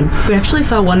entire time. We actually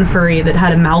saw one furry that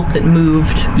had a mouth that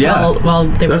moved while they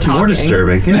were talking. That's more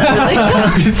disturbing.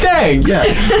 Thanks.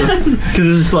 Because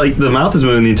it's just like the mouth is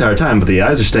moving the entire time, but the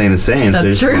eyes are staying the same.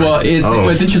 That's true. Well,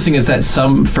 what's interesting is that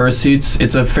some fursuits,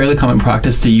 it's a fairly common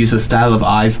practice to use a style of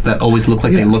eyes that always look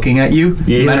like they're looking at you,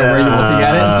 no matter where you're looking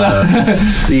at it. So.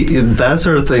 See, that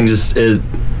sort of thing just it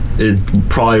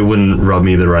probably wouldn't rub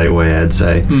me the right way, I'd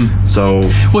say. So,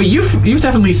 well, you've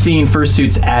definitely seen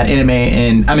fursuits at anime,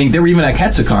 and I mean, they were even at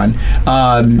Katsucon.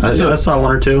 I saw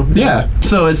one or two. Yeah,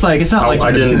 so it's like it's not like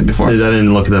you've never seen it before. I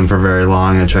didn't look at them for very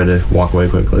long. I tried to walk away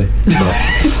quickly.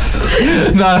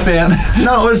 Not a fan.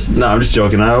 No, I'm just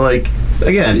joking.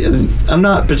 Again, I'm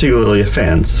not particularly a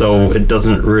fan, so it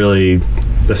doesn't really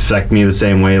affect me the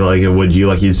same way like it would you.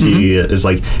 Like you see, it's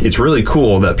like it's really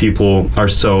cool that people are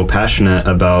so passionate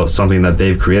about something that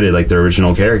they've created, like their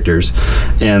original characters,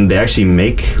 and they actually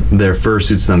make their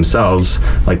fursuits themselves.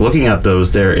 Like looking at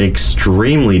those, they're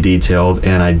extremely detailed,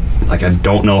 and I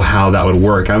don't know how that would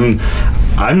work.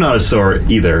 I'm not a sewer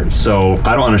either, so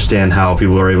I don't understand how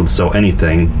people are able to sew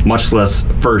anything, much less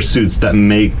fursuits that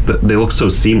they look so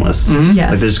seamless.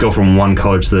 Yes. Like they just go from one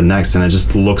color to the next, and it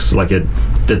just looks like it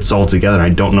fits all together. I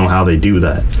don't know how they do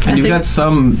that. And you've got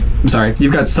some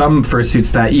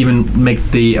fursuits that even make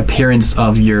the appearance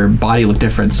of your body look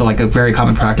different. So like a very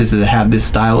common practice is to have this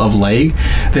style of leg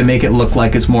that make it look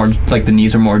like it's more like the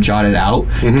knees are more jotted out,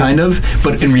 kind of.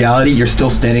 But in reality, you're still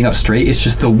standing up straight. It's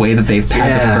just the way that they've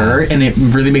packed the fur, and it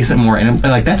really makes it more. And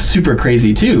like that's super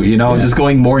crazy too. You know, just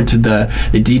going more into the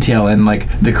detail and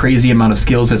like the crazy amount of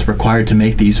skills that's required to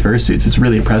make these fursuits. It's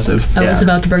really impressive. I was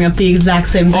about to bring up the exact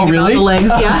same thing about the legs.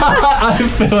 Yeah. I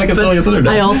feel like I'm telling you thunder.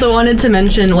 I also wanted to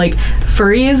mention, like,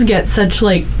 furries get such,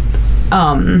 like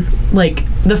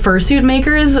the fursuit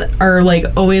makers are, like,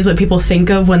 always what people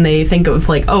think of when they think of,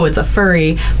 like, oh, it's a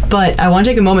furry. But I want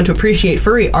to take a moment to appreciate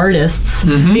furry artists,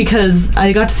 because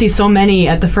I got to see so many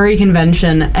at the furry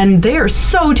convention, and they are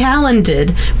so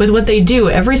talented with what they do.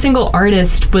 Every single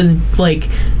artist was, like,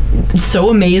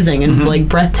 so amazing and, like,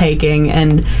 breathtaking,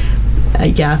 and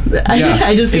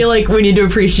I just feel like we need to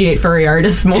appreciate furry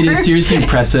artists more. It is seriously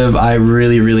impressive. I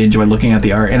really, really enjoy looking at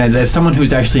the art. And as someone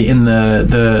who's actually in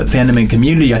the fandom and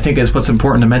community, I think is what's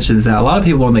important to mention is that a lot of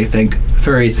people, when they think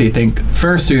furries, they think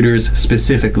fursuiters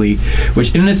specifically,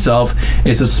 which in itself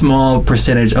is a small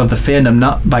percentage of the fandom,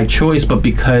 not by choice, but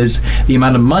because the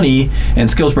amount of money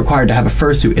and skills required to have a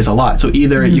fursuit is a lot. So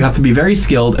either you have to be very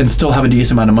skilled and still have a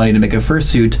decent amount of money to make a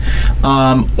fursuit,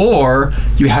 or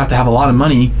you have to have a lot of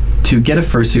money to get a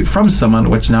fursuit from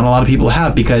someone, which not a lot of people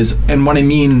have, because, and what I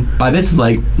mean by this is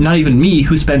like, not even me,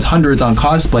 who spends hundreds on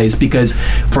cosplays, because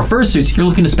for fursuits, you're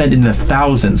looking to spend in the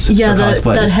thousands for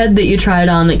cosplays. That head that you tried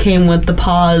on that came with the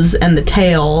paws and the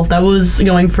tail, that was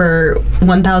going for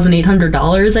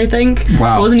 $1,800, I think.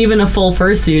 Wow. It wasn't even a full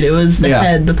fursuit, it was the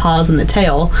head, the paws, and the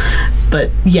tail.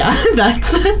 But yeah,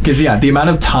 that's... Because the amount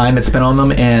of time that's spent on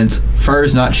them, and fur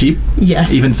is not cheap. Yeah.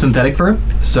 Even synthetic fur.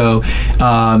 So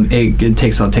it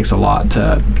takes a lot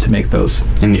to make those.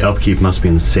 And the upkeep must be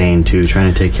insane too.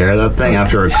 Trying to take care of that thing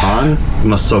after a con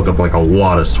must soak up like a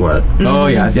lot of sweat. Oh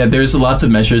yeah. There's lots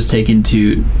of measures taken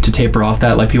to taper off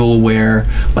that. Like people will wear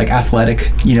like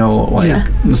athletic,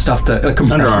 stuff to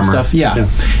compression stuff. Yeah.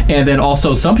 And then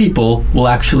also some people will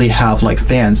actually have like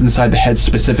fans inside the head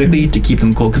specifically to keep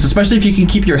them cool. Because especially if you can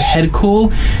keep your head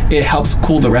cool, it helps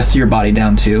cool the rest of your body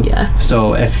down too. Yeah.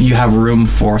 So if you have room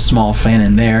for a small fan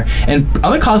in there, and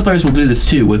other cosplayers will do this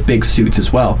too with big suits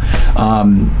as well.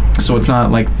 So it's not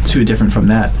like too different from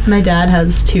that. My dad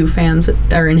has 2 fans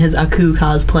that are in his Aku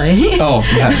cosplay. Oh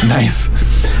yeah, nice.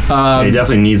 He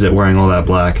definitely needs it wearing all that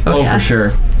black. Oh, for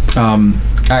sure.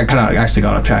 I kind of actually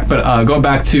got off track, but going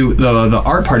back to the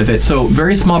art part of it, so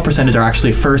very small percentage are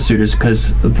actually fursuiters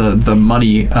because the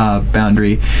money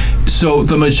boundary. So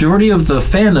the majority of the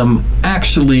fandom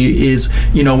actually is,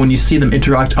 when you see them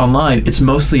interact online, it's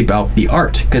mostly about the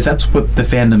art, because that's what the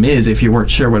fandom is. If you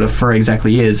weren't sure what a fur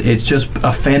exactly is, it's just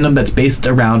a fandom that's based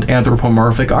around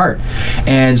anthropomorphic art.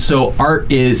 And so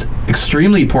art is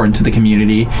extremely important to the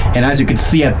community, and as you can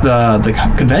see at the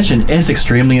convention, it's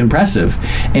extremely impressive.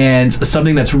 And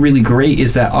something that's really great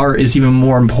is that art is even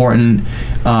more important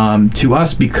to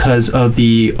us because of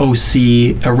the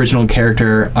OC original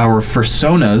character, our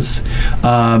fursonas.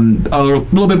 A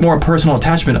little bit more personal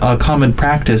attachment. A common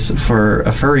practice for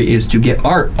a furry is to get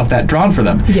art of that drawn for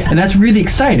them. Yeah. And that's really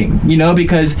exciting,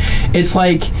 because it's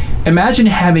like, imagine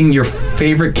having your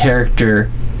favorite character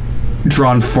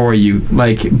drawn for you,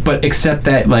 but except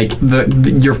that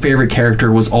your favorite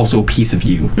character was also a piece of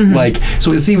you.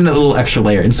 So it's even that little extra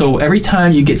layer. And so every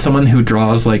time you get someone who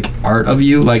draws art of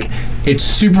you, it's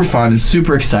super fun and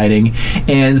super exciting,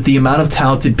 and the amount of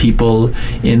talented people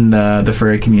in the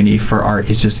furry community for art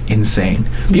is just insane.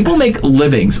 People make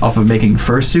livings off of making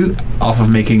fursuit, off of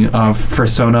making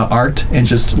fursona art, and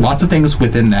just lots of things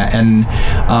within that. And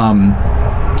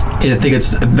I think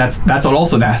that's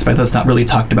also an aspect that's not really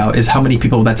talked about, is how many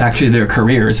people that's actually their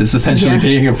careers is essentially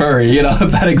being a furry,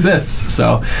 if that exists.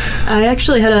 So I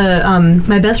actually had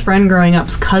my best friend growing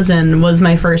up's cousin was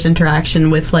my first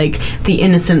interaction with the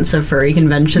innocence of furry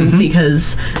conventions,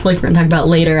 because we're going to talk about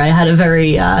later, I had a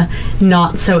very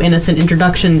not so innocent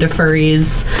introduction to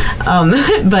furries,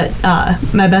 but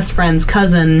my best friend's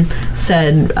cousin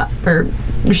said,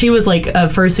 she was a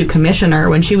fursuit commissioner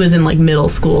when she was in middle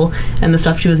school, and the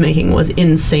stuff she was making was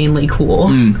insanely cool.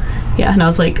 Yeah, and I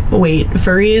was like, wait,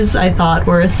 furries I thought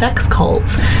were a sex cult.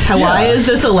 Why is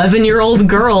this 11-year-old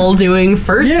girl doing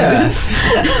fursuits?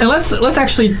 And let's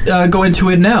actually go into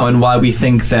it now and why we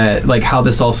think that, like, how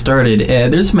this all started.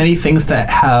 There's many things that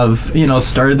have,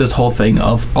 started this whole thing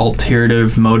of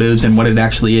alternative motives and what it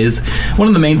actually is. One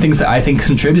of the main things that I think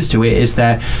contributes to it is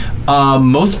that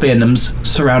most fandoms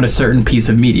surround a certain piece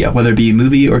of media, whether it be a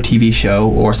movie or TV show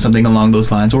or something along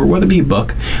those lines, or whether it be a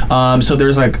book. So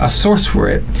there's like a source for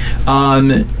it.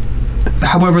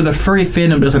 However, the furry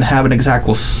fandom doesn't have an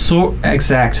exact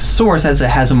source, as it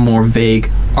has a more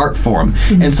vague art form.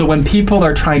 Mm-hmm. And so when people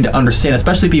are trying to understand,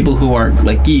 especially people who aren't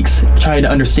like geeks, trying to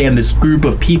understand this group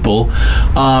of people,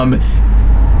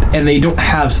 and they don't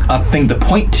have a thing to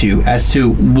point to as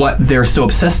to what they're so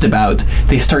obsessed about,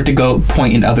 they start to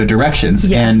point in other directions,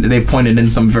 and they've pointed in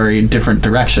some very different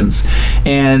directions.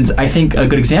 And I think a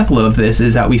good example of this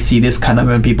is that we see this kind of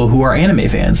in people who are anime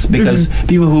fans, because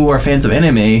people who are fans of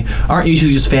anime aren't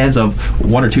usually just fans of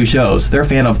one or two shows. They're a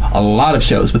fan of a lot of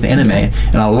shows with anime,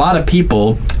 and a lot of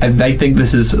people, I think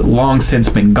this has long since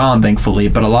been gone, thankfully,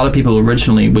 but a lot of people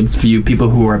originally would view people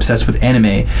who are obsessed with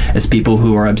anime as people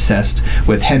who are obsessed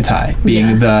with hentai,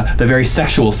 being the very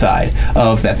sexual side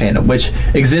of that fandom, which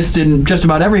exists in just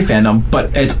about every fandom,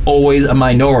 but it's always a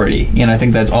minority. And I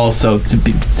think that's also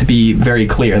to be very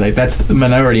clear, like that's the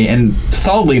minority, and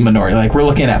solidly minority. Like we're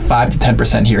looking at 5 to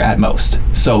 10% here at most.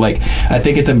 So like I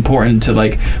think it's important to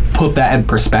like put that in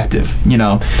perspective.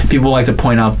 People like to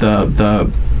point out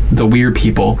the weird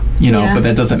people, but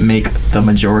that doesn't make the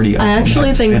majority of I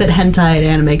actually think that hentai at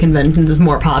anime conventions is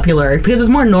more popular because it's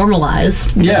more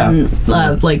normalized than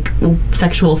like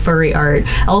sexual furry art.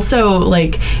 Also,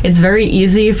 like it's very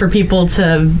easy for people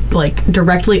to like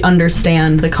directly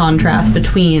understand the contrast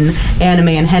between anime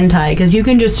and hentai, because you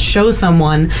can just show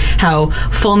someone how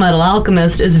Full Metal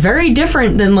Alchemist is very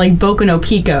different than like Boku no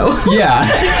Pico.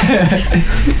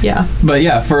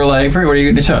 But for what are you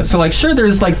going to show? So like sure,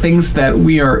 there's like things that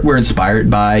we're inspired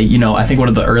by. I think one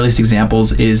of the earliest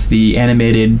examples is the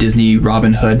animated Disney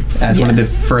Robin Hood as one of the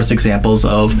first examples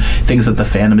of things that the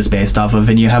fandom is based off of,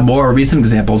 and you have more recent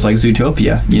examples like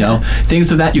Zootopia,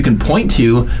 things of that you can point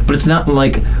to, but it's not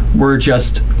like we're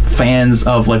just fans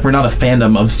of, like, we're not a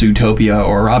fandom of Zootopia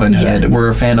or Robin Hood. We're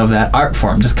a fan of that art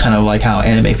form, just kind of like how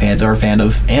anime fans are a fan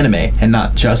of anime and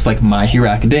not just like My Hero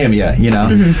Academia,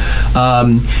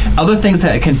 Other things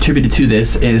that contributed to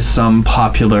this is some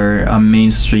popular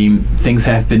mainstream things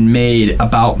that have been made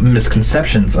about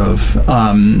misconceptions of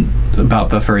about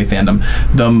the furry fandom.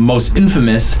 The most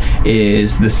infamous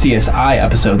is the CSI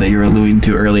episode that you were alluding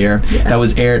to earlier. That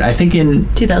was aired, I think, in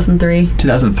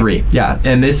 2003.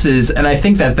 And I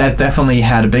think that definitely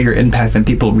had a bigger impact than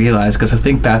people realize, because I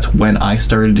think that's when I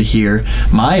started to hear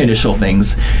my initial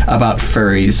things about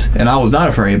furries, and I was not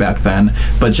a furry back then,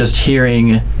 but just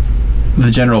hearing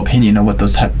the general opinion of what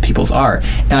those type of peoples are.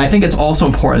 And I think it's also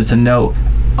important to note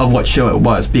of what show it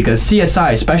was, because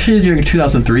CSI, especially during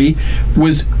 2003,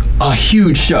 was a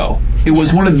huge show. It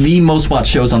was one of the most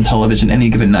watched shows on television any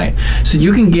given night. So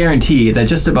you can guarantee that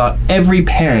just about every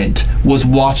parent was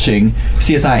watching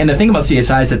CSI. And the thing about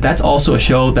CSI is that that's also a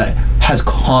show that has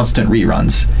constant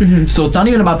reruns. So it's not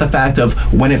even about the fact of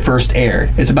when it first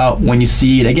aired. It's about when you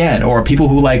see it again, or people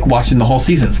who like watching the whole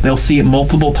seasons. They'll see it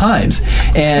multiple times.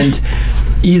 And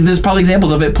there's probably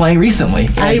examples of it playing recently.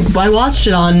 I watched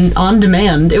it on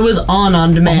demand. It was on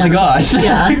demand. Oh my gosh.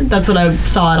 Yeah, that's what I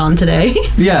saw it on today.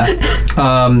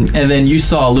 And then you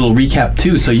saw a little recap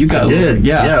too, so you got it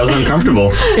was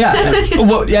uncomfortable.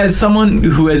 Well, as someone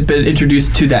who has been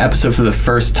introduced to that episode for the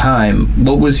first time,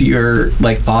 what was your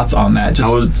like thoughts on that?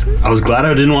 I was glad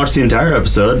I didn't watch the entire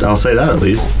episode, I'll say that at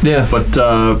least. But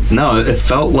no, it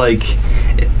felt like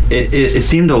it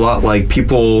seemed a lot like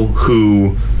people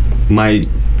who might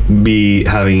be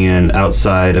having an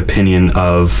outside opinion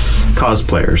of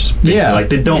cosplayers. Like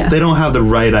they don't have the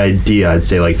right idea. I'd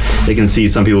say, like, they can see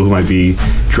some people who might be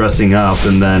dressing up,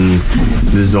 and then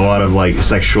there's a lot of like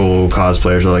sexual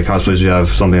cosplayers, or like cosplayers who have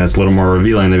something that's a little more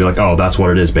revealing. They'd be like, oh, that's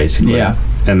what it is, basically.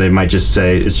 And they might just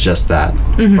say it's just that,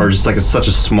 or just like it's such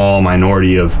a small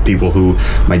minority of people who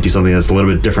might do something that's a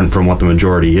little bit different from what the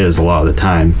majority is a lot of the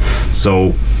time.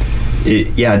 So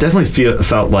it definitely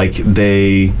felt like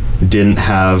they didn't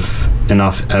have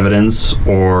enough evidence,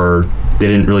 or they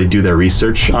didn't really do their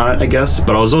research on it, I guess.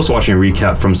 But I was also watching a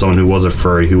recap from someone who was a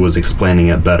furry who was explaining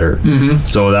it better.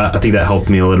 So I think that helped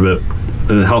me a little bit.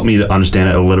 It helped me to understand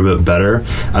it a little bit better,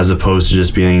 as opposed to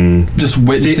just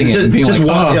witnessing it and being like,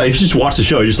 oh. Yeah, if you just watch the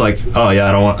show, you're just like, oh yeah,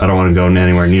 I don't want to go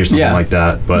anywhere near something like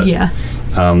that. But it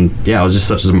was just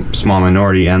such a small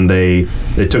minority, and they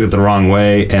took it the wrong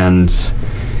way, and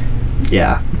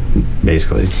Yeah,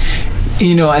 basically.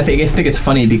 You know, I think it's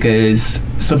funny because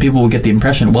some people will get the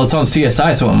impression, well, it's on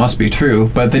CSI, so it must be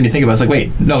true. But then you think about it, it's like,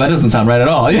 wait, no, that doesn't sound right at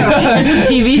all. It's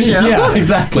a TV show. Yeah,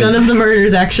 exactly. None of the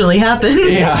murders actually happened.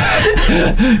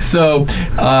 Yeah. So,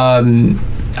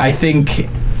 I think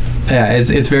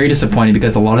it's very disappointing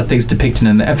because a lot of things depicted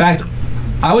in fact,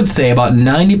 I would say about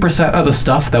 90% of the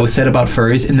stuff that was said about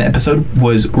furries in the episode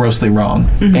was grossly wrong.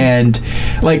 Mm-hmm. And,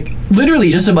 like,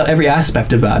 literally just about every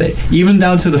aspect about it, even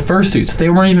down to the fursuits. They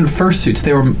weren't even fursuits.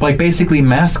 They were, like, basically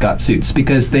mascot suits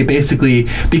because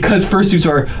fursuits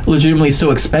are legitimately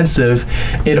so expensive,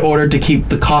 in order to keep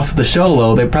the cost of the show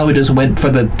low, they probably just went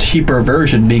for the cheaper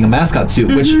version being a mascot suit,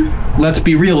 mm-hmm. which, let's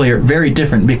be real here, very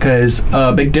different because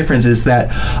a big difference is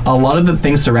that a lot of the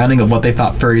things surrounding of what they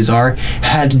thought furries are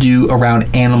had to do around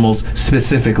animals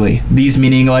specifically. These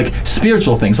meaning like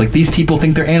spiritual things, like these people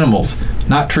think they're animals.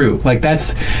 Not true. Like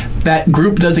that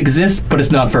group does exist, but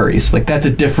it's not furries. Like that's a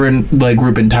different like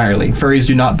group entirely. Furries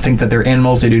do not think that they're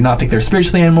animals. They do not think they're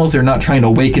spiritually animals. They're not trying to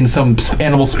awaken some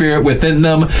animal spirit within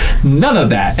them. None of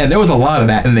that. And there was a lot of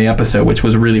that in the episode, which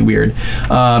was really weird.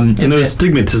 And there's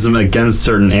stigmatism against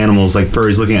certain animals, like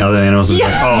furries looking at other animals and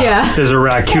like, oh, there's a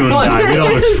raccoon guy.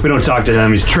 We don't talk to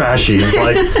him. He's trashy. It's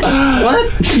like,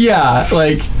 what? Yeah,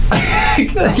 like,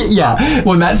 yeah.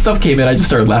 When that stuff came in, I just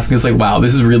started laughing. It's like, wow,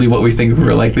 this is really what we think.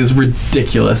 We're like, this is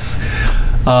ridiculous.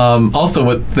 Also,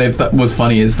 what they thought was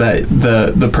funny is that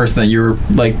the person that you were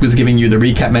like was giving you the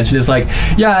recap mentioned is like,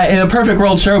 yeah, in a perfect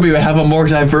world show we would have a more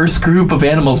diverse group of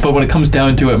animals, but when it comes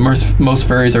down to it, most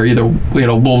furries are either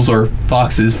wolves or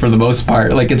foxes for the most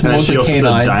part. Like it's mostly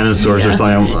canines. Dinosaurs or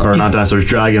something, or not dinosaurs,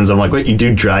 dragons. I'm like, wait, you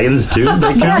do dragons too?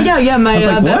 Yeah. My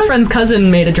best friend's cousin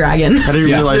made a dragon. I didn't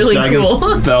realize really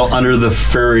dragons fell under the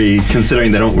furry,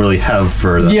 considering they don't really have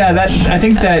fur. I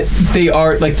think that they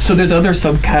are like, so there's other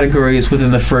subcategories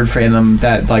within the furred fandom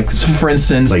that, like, so for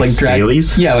instance, like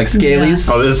scalies? Yeah, like scalies.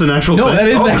 Yeah. Oh, this is an actual thing? No, that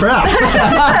is crap.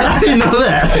 I didn't know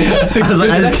that. Because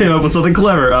I just came up with something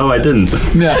clever. Oh, I didn't.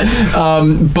 Yeah.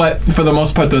 But for the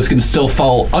most part, those can still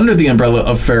fall under the umbrella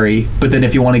of furry. But then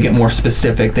if you want to get more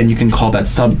specific, then you can call that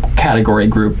subcategory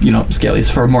group, scalies,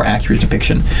 for a more accurate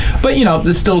depiction. But,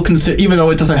 this still even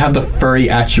though it doesn't have the furry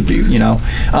attribute,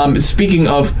 Speaking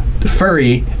of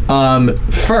furry,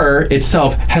 fur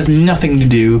itself has nothing to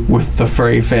do with the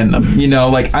furry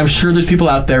fandom. Like, I'm sure there's people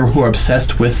out there who are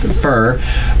obsessed with fur,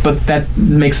 but that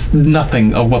makes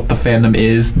nothing of what the fandom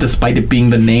is, despite it being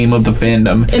the name of the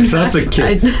fandom. In fact,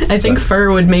 I think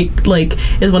fur would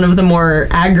is one of the more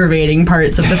aggravating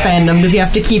parts of the fandom, because you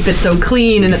have to keep it so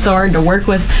clean and it's so hard to work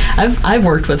with. I've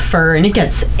worked with fur and it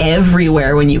gets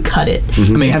everywhere when you cut it.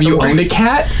 Mm-hmm. I mean, have you owned a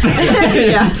cat?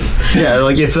 Yes. Yeah,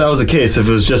 like if that was the case, if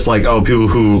it was just like, oh, people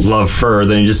who love fur,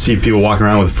 then you just see people walking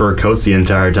around with fur coats the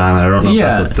entire time. I don't know if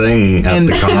that's a thing at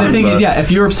the con. And the thing is, if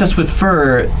you're obsessed with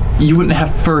fur, you wouldn't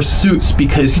have fur suits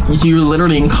because you're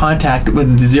literally in contact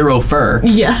with zero fur.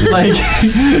 Yeah. Like,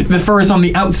 the fur is on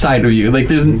the outside of you. Like,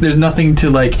 there's nothing to,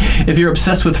 like, if you're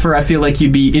obsessed with fur, I feel like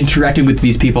you'd be interacting with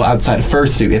these people outside of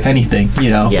fursuit, if anything,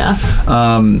 Yeah.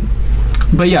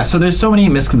 But yeah, so there's so many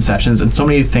misconceptions and so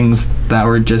many things that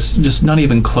were just not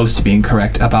even close to being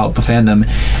correct about the fandom.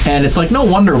 And it's like, no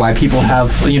wonder why people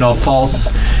have, a false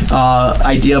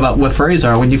idea about what furries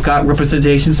are when you've got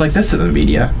representations like this in the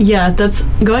media. Yeah, that's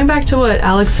going back to what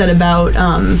Alex said about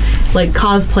like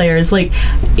cosplayers. Like,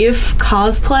 if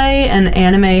cosplay and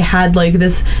anime had like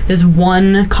this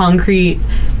one concrete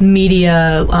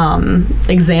media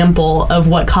example of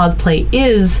what cosplay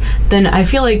is, then I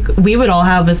feel like we would all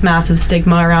have this massive stigma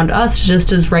around us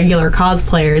just as regular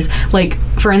cosplayers. Like,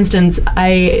 for instance,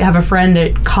 I have a friend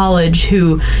at college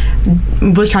who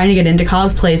was trying to get into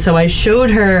cosplay, so I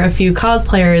showed her a few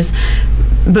cosplayers,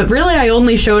 but really I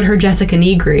only showed her Jessica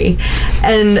Negri,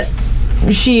 and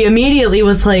she immediately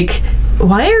was like,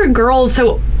 why are girls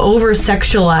so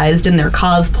over-sexualized in their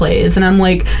cosplays? And I'm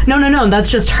like, no, that's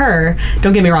just her.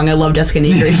 Don't get me wrong, I love Jessica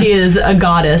Negri. She is a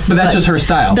goddess. But that's just her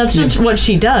style. That's just what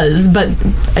she does. But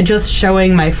just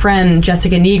showing my friend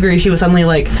Jessica Negri, she was suddenly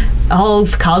like, all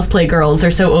cosplay girls are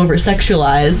so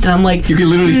over-sexualized. And I'm like... You could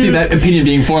literally see that opinion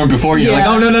being formed before you. Like,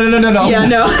 oh, no. Yeah,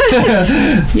 no.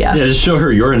 Yeah, just show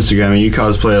her your Instagram, and you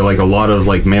cosplay like a lot of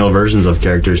like male versions of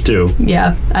characters too.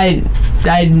 Yeah,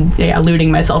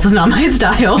 looting myself is not my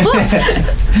style.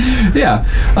 Yeah.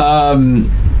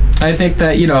 I think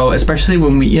that, especially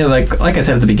when we, like I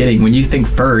said at the beginning, when you think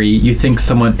furry, you think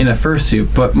someone in a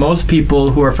fursuit. But most people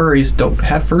who are furries don't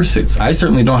have fursuits. I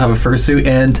certainly don't have a fursuit,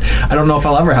 and I don't know if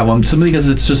I'll ever have one, simply because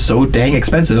it's just so dang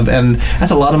expensive, and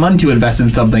that's a lot of money to invest in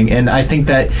something. And I think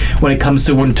that when it comes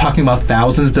to when talking about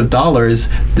thousands of dollars,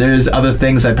 there's other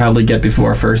things I'd probably get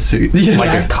before a fursuit.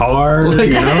 Like a car,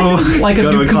 like a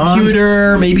new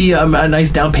computer, maybe a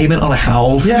nice down payment on a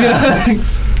house. Yeah.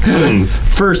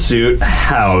 Fursuit,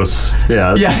 house.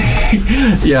 Yeah.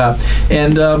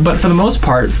 And but for the most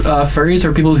part, furries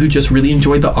are people who just really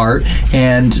enjoy the art,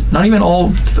 and not even all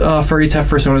furries have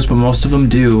fursonas, but most of them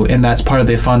do, and that's part of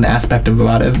the fun aspect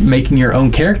about it, of making your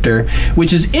own character,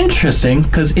 which is interesting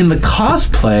because in the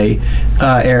cosplay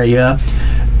area,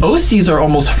 OCs are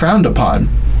almost frowned upon.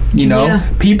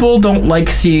 People don't like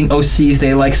seeing OCs,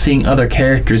 they like seeing other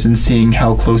characters and seeing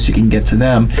how close you can get to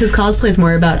them. Because cosplay is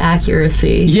more about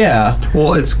accuracy. Yeah.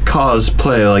 Well, it's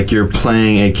cosplay, like you're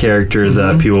playing a character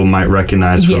that people might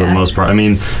recognize for the most part. I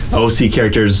mean, OC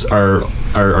characters are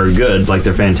good, like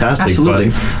they're fantastic. Absolutely.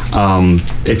 But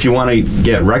if you want to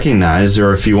get recognized,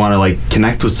 or if you want to like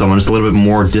connect with someone, it's a little bit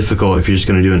more difficult if you're just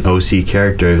going to do an OC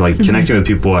character. Like connecting with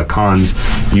people at cons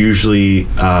usually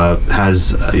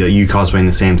has you cosplaying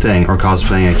the same thing, or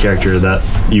cosplaying a character that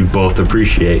you both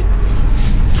appreciate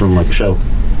from like a show.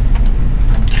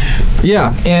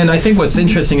 Yeah, and I think what's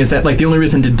interesting is that, like, the only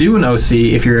reason to do an OC,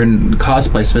 if you're in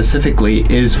cosplay specifically,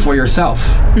 is for yourself,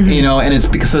 and it's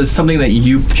because it's something that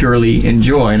you purely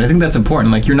enjoy, and I think that's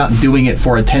important. Like, you're not doing it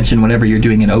for attention whenever you're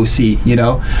doing an OC,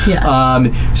 Yeah.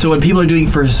 So when people are doing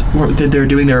they're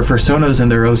doing their fursonas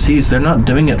and their OCs, they're not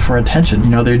doing it for attention,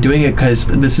 they're doing it because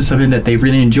this is something that they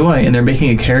really enjoy, and they're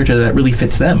making a character that really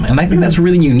fits them, and I think that's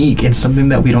really unique and something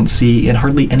that we don't see in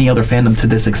hardly any other fandom to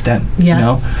this extent,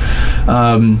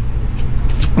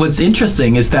 What's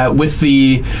interesting is that with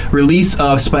the release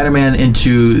of Spider-Man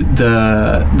into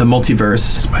the multiverse,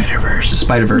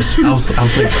 Spider-Verse. I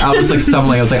was like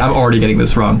stumbling. I was like, I'm already getting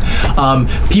this wrong.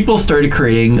 People started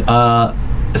creating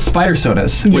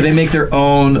Spider-Sonas, where they make their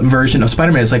own version of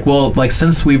Spider-Man. It's like, well, like,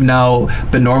 since we've now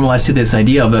been normalized to this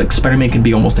idea of like Spider-Man can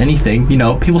be almost anything,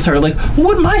 people started like, what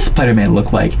would my Spider-Man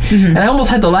look like? And I almost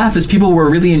had to laugh as people were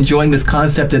really enjoying this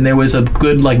concept, and there was a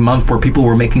good like month where people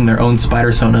were making their own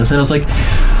Spider-Sonas, and I was like,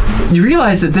 you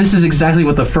realize that this is exactly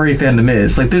what the furry fandom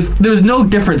is. Like, there's no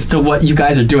difference to what you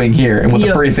guys are doing here and what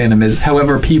the furry fandom is.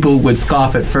 However, people would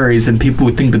scoff at furries, and people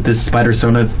would think that this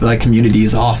Spider-Sona like community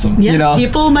is awesome. Yeah,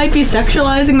 people might be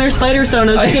sexualizing their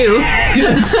Spider-Sonas too.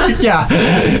 Yeah.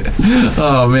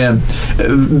 Oh man,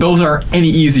 those aren't any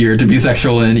easier to be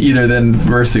sexual in either than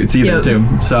fursuits either too.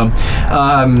 So,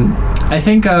 I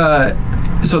think.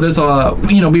 So there's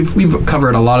we've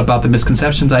covered a lot about the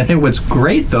misconceptions. I think what's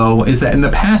great though is that in the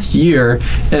past year,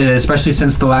 especially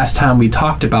since the last time we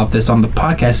talked about this on the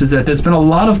podcast, is that there's been a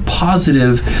lot of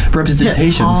positive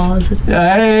representations.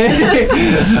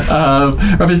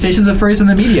 Representations of furries in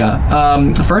the media.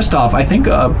 First off, I think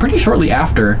pretty shortly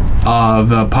after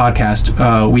the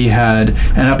podcast, we had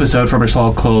an episode from a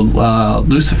show called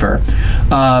Lucifer,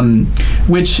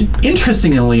 which,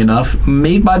 interestingly enough,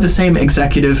 made by the same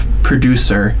executive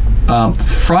producer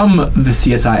from the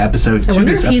CSI episode to this episode. I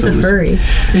wonder if he's a furry.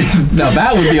 Now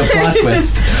that would be a plot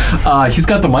twist. He's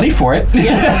got the money for it.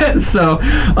 Yeah. So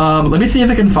let me see if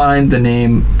I can find the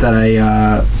name that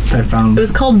I found. It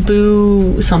was called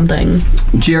Boo something.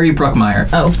 Jerry Bruckheimer.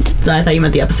 Oh, I thought you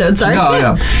meant the episode. Sorry.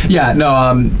 No. Yeah,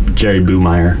 no. Jerry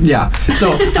Boomeier. Yeah.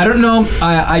 So I don't know.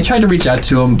 I tried to reach out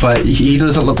to him, but he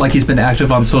doesn't look like he's been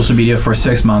active on social media for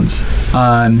 6 months.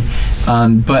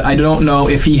 But I don't know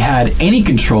if he had any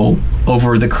control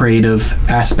over the creative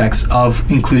aspects of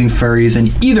including furries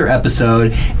in either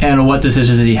episode, and what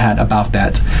decisions he had about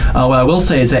that. What I will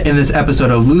say is that in this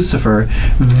episode of Lucifer,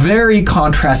 very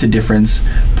contrasted difference.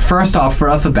 First off,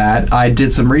 right off the bat, I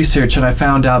did some research and I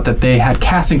found out that they had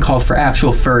casting calls for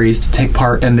actual furries to take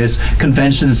part in this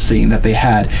convention scene that they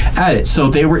had at it. So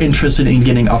they were interested in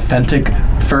getting authentic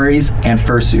furries and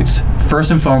fursuits.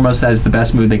 First and foremost, that is the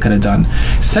best move they could have done.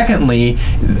 Secondly,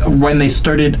 when they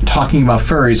started talking about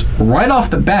furries, right off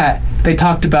the bat, they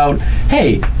talked about,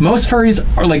 hey, most furries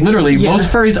are like most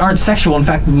furries aren't sexual. In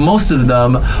fact, most of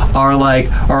them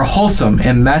are wholesome,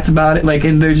 and that's about it. Like,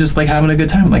 and they're just like having a good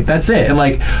time. Like, that's it. And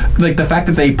like the fact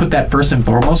that they put that first and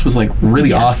foremost was like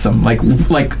really awesome. Like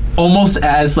almost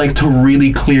as like to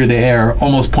really clear the air,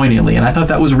 almost poignantly. And I thought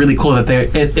that was really cool that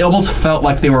it almost felt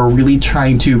like they were really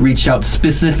trying to reach out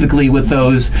specifically with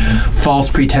those false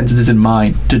pretenses in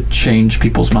mind to change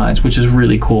people's minds, which is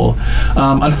really cool.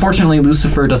 Unfortunately,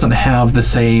 Lucifer doesn't have have the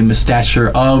same stature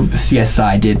of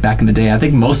CSI did back in the day. I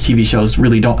think most TV shows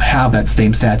really don't have that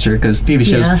same stature because TV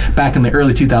shows back in the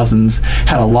early 2000s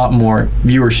had a lot more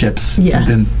viewerships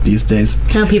than these days.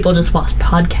 Now people just watch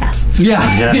podcasts.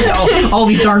 All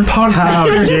these darn podcasts.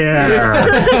 How dare!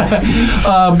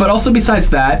 But also besides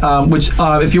that, which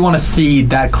if you want to see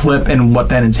that clip and what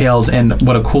that entails and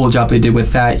what a cool job they did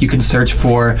with that, you can search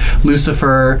for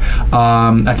Lucifer.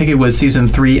 I think it was season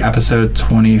 3, episode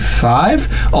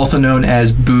 25, also known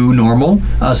as Boo Normal.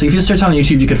 So if you search on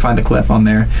YouTube, you can find the clip on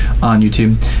there on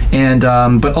YouTube. And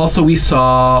but also we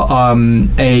saw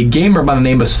a gamer by the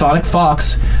name of Sonic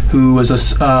Fox, who's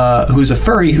a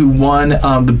furry who won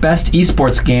the best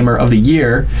esports gamer of the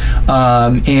year,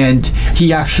 and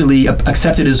he actually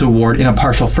accepted his award in a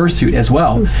partial fursuit as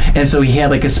well. And so he had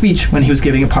like a speech when he was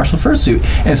giving a partial fursuit,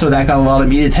 and so that got a lot of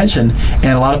media attention and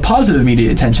a lot of positive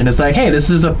media attention. It's like, hey, this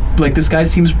guy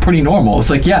seems pretty normal. It's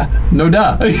like, yeah, no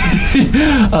duh.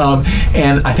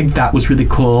 And I think that was really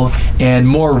cool. And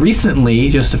more recently,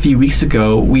 just a few weeks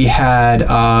ago, we had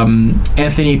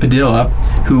Anthony Padilla,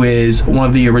 who is one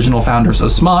of the original founders of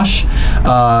Smosh.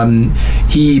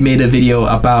 He made a video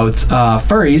about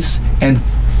furries and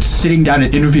sitting down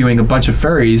and interviewing a bunch of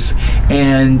furries,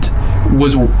 and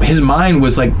his mind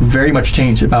was like very much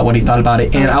changed about what he thought about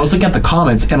it. And I was looking at the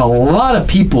comments, and a lot of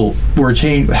people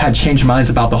had changed minds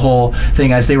about the whole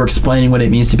thing as they were explaining what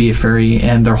it means to be a furry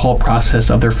and their whole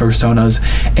process of their fursonas.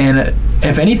 And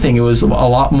if anything, it was a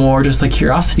lot more just like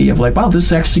curiosity of like, wow, this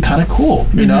is actually kind of cool,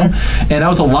 you know? And that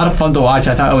was a lot of fun to watch.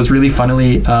 I thought it was really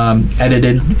funnily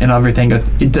edited and everything.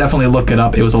 Definitely look it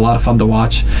up. It was a lot of fun to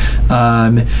watch.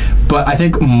 But I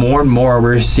think more and more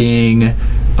we're seeing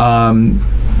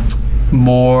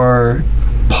more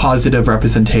positive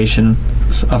representation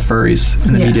of furries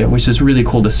in the media, which is really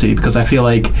cool to see, because I feel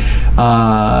like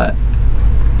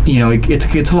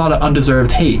it gets a lot of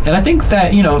undeserved hate. And I think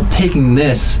that, taking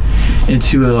this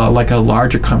into a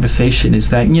larger conversation is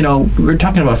that, we're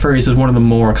talking about furries as one of the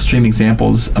more extreme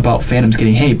examples about fandoms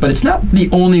getting hate, but it's not the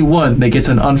only one that gets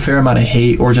an unfair amount of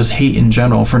hate or just hate in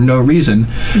general for no reason.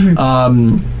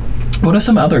 What are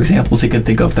some other examples you could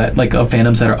think of that, like, of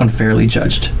fandoms that are unfairly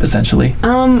judged, essentially?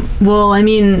 Well, I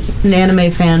mean, an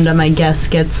anime fandom, I guess,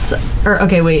 fandoms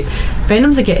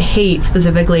that get hate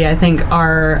specifically, I think,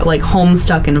 are, like,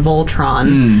 Homestuck and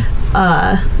Voltron,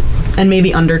 and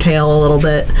maybe Undertale a little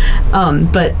bit,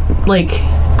 but, like,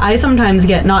 I sometimes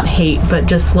get not hate, but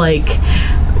just, like,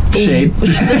 shade,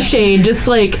 just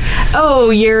like, oh,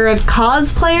 you're a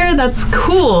cosplayer? That's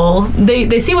cool.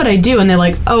 They see what I do and they're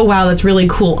like, oh wow, that's really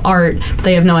cool art, but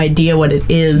they have no idea what it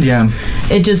is.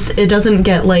 It doesn't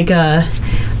get like a,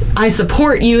 I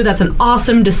support you, that's an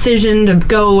awesome decision to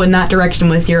go in that direction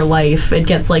with your life. It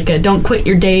gets like a don't quit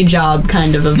your day job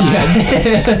kind of a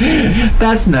vibe.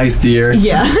 That's nice, dear.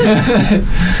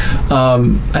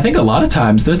 I think a lot of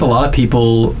times there's a lot of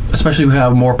people, especially who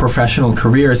have more professional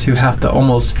careers, who have to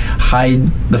almost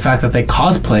hide the fact that they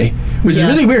cosplay, which is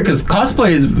really weird because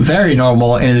cosplay is very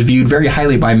normal and is viewed very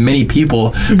highly by many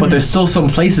people, but there's still some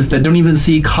places that don't even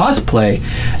see cosplay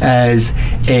as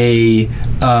a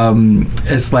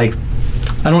as like,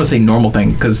 I don't want to say normal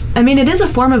thing, because I mean, it is a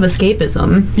form of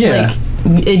escapism.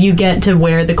 You get to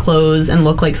wear the clothes and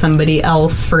look like somebody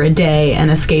else for a day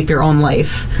and escape your own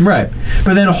life. Right.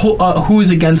 But then who's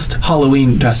against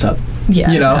Halloween dress up?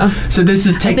 So this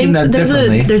is taking that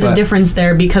differently. There's a difference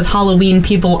there, because Halloween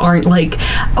people aren't like,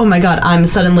 oh my god, I'm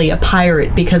suddenly a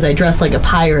pirate because I dress like a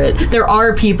pirate. There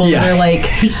are people that are like,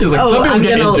 oh, I'm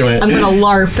gonna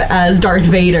LARP as Darth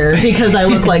Vader because I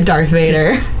look like Darth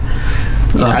Vader.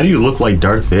 How do you look like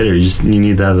Darth Vader? You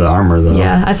need to have the armor, though.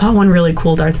 Yeah, I saw one really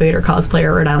cool Darth Vader cosplayer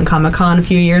at Rhode Island Comic Con a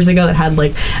few years ago that had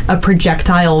like a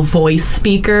projectile voice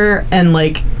speaker, and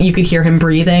like you could hear him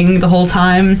breathing the whole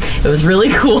time. It was really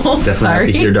cool. Definitely have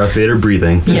to hear Darth Vader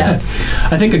breathing. Yeah.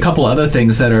 I think a couple other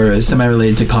things that are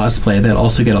semi-related to cosplay that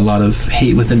also get a lot of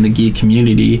hate within the geek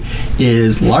community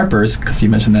is LARPers, because you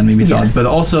mentioned that, made me thought, but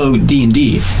also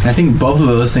D&D. And I think both of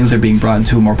those things are being brought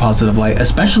into a more positive light,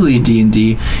 especially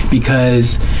D&D, because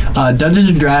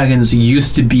Dungeons and Dragons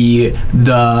used to be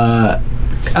the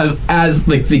as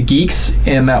like the geeks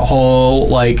and that whole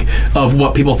like of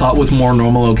what people thought was more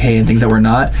normal, okay, and things that were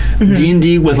not.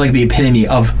 D&D was like the epitome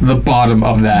of the bottom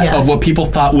of that, of what people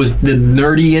thought was the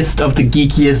nerdiest of the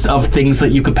geekiest of things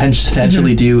that you could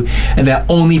potentially do, and that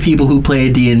only people who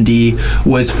played D&D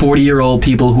was 40-year-old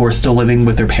people who are still living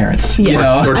with their parents, you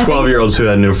know, or 12-year-olds who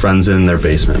had no friends in their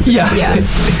basement.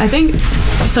 I think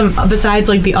some, besides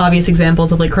like the obvious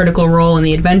examples of like Critical Role and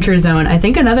the Adventure Zone, I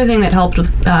think another thing that helped with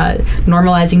normalizing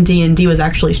normalizing D&D was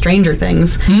actually Stranger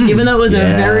Things, even though it was a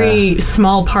very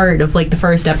small part of like the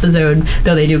first episode,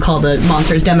 though they do call the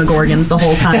monsters Demogorgons the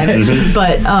whole time.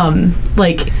 But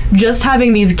like just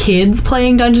having these kids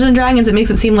playing Dungeons and Dragons, it makes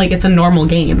it seem like it's a normal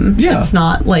game. Yeah. It's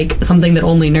not like something that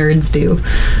only nerds do.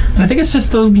 And I think it's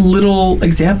just those little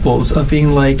examples of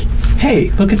being like,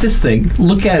 hey, look at this thing.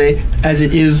 Look at it as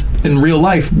it is in real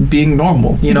life, being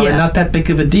normal, you know, and not that big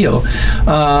of a deal.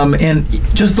 And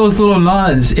just those little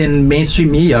nods in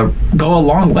mainstream media go a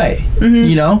long way.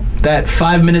 You know, that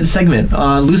 5-minute segment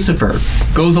on Lucifer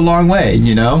goes a long way,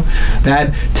 you know.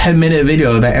 That 10-minute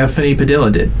video that Anthony Padilla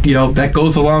did, you know, that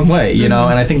goes a long way, you know.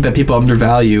 And I think that people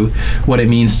undervalue what it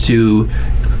means to,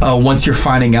 once you're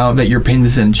finding out that your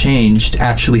opinions have changed,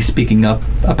 actually speaking up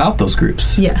about those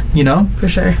groups. Yeah. You know? For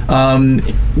sure.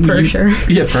 For sure.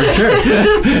 Yeah, for sure.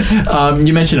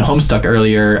 You mentioned Homestuck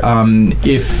earlier.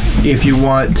 If you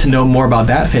want to know more about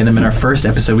that fandom, in our first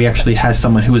episode, we actually had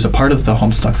someone who was a part of the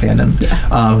Homestuck fandom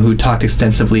who talked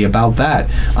extensively about that,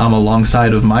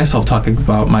 alongside of myself talking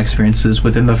about my experiences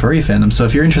within the furry fandom. So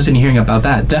if you're interested in hearing about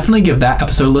that, definitely give that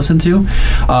episode a listen to,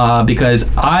 because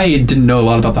I didn't know a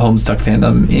lot about the Homestuck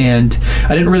fandom, and I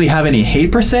didn't really have any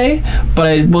hate per se, but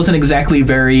I wasn't exactly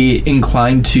very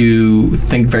inclined to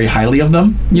think very highly of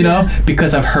them, you know,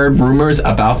 because I've heard rumors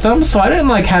about them, so I didn't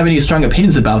like have any strong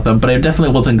opinions about them, but I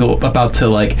definitely wasn't about to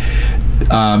like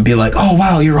be like, oh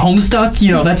wow, you're Homestuck,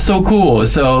 you know, that's so cool.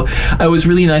 So it was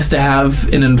really nice to have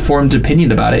an informed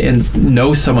opinion about it and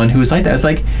know someone who was like that. It's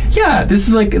like, yeah, this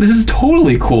is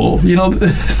totally cool, you know.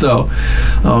 So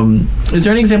is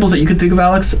there any examples that you could think of,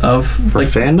 Alex, of for like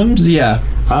fandoms? Yeah.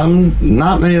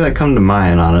 Not many that come to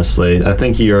mind, honestly. I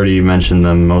think you already mentioned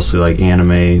them, mostly like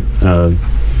anime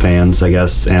fans, I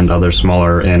guess, and other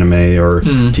smaller anime or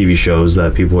TV shows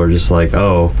that people are just like,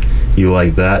 oh, you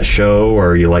like that show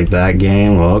or you like that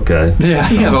game? Well, okay. Yeah.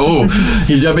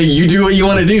 You do what you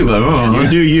want to do, but you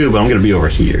do you, but I'm going to be over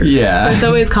here. Yeah. There's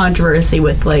always controversy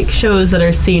with like shows that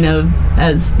are seen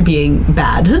as being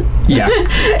bad. Yeah.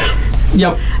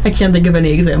 Yep. I can't think of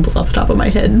any examples off the top of my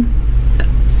head.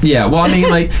 Yeah, well, I mean,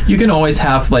 like, you can always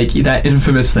have, like, that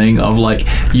infamous thing of, like,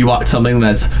 you watch something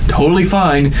that's totally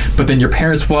fine, but then your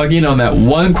parents walk in on that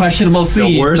one questionable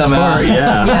scene. The worst part,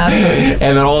 yeah. And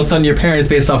then all of a sudden your parents,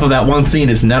 based off of that one scene,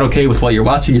 is not okay with what you're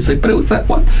watching. You're like, but it was that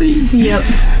one scene. Yep.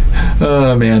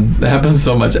 Oh, man, that happens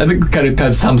so much. I think it kind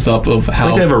of sums up of how...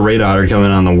 It's like they have a radar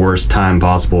coming on the worst time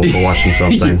possible for watching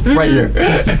something. Right here.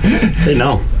 They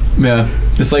know. Yeah,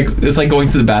 it's like going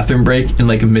to the bathroom break and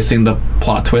like missing the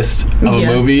plot twist of a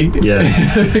movie. Yeah.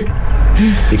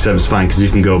 Except it's fine because you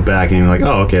can go back and you're like,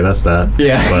 oh, okay, that's that.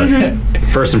 Yeah. But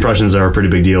first impressions are a pretty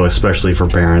big deal, especially for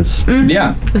parents.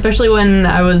 Yeah. Especially when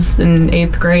I was in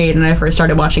 8th grade and I first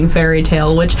started watching Fairy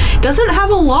Tail, which doesn't have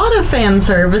a lot of fan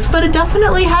service, but it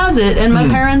definitely has it. And my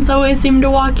parents always seemed to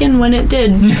walk in when it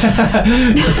did.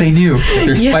 It's like they knew.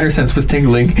 Their spider sense was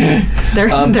tingling. Their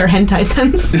hentai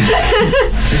sense.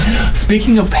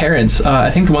 Speaking of parents, I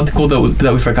think the one thing cool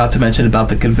that we forgot to mention about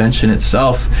the convention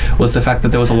itself was the fact that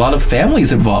there was a lot of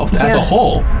families involved as a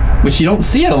whole, which you don't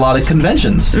see at a lot of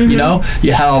conventions. You know,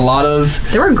 you had a lot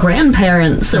of... There were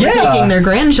grandparents that were taking their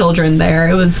grandchildren there.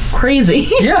 It was crazy.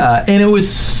 Yeah, and it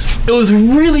was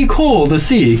really cool to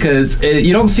see because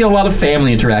you don't see a lot of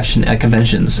family interaction at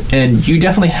conventions, and you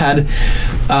definitely had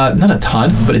not a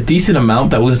ton, but a decent amount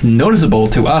that was noticeable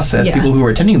to us as people who were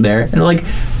attending there, and like,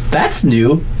 that's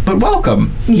new, but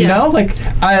welcome. You know, like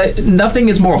nothing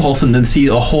is more wholesome than see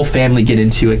a whole family get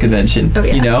into a convention.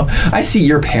 You know, I see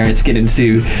your parents get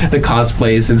into the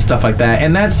cosplays and stuff like that,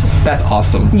 and that's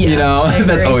awesome. You know,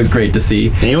 that's always great to see.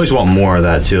 And you always want more of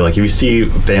that too. Like if you see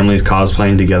families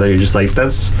cosplaying together, you're just like,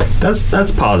 that's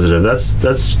positive.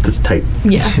 That's tight.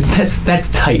 Yeah, that's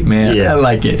tight, man. Yeah, I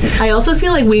like it. I also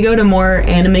feel like we go to more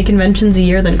anime conventions a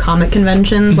year than comic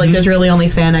conventions. Like there's really only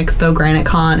Fan Expo, Granite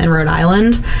Con, and Rhode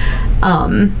Island.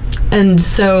 And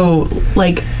so,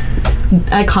 like,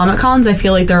 at Comic Cons, I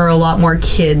feel like there are a lot more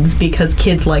kids because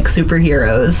kids like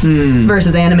superheroes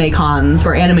versus anime cons,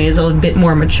 where anime is a bit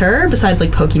more mature, besides, like,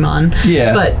 Pokemon.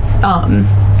 Yeah. But,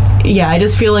 I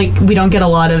just feel like we don't get a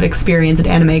lot of experience at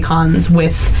anime cons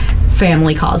with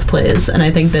family cosplays, and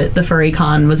I think that the Furry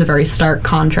Con was a very stark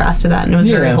contrast to that, and it was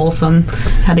very wholesome,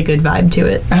 had a good vibe to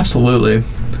it. Absolutely.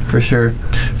 For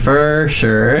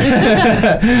sure.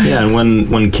 Yeah, and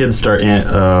when kids start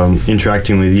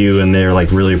interacting with you and they're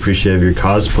like really appreciative of your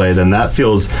cosplay, then that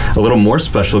feels a little more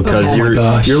special because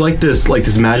you're like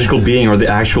this magical being or the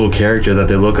actual character that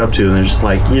they look up to, and they're just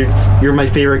like, you're my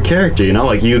favorite character, you know?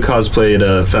 Like you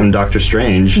cosplayed Femme Doctor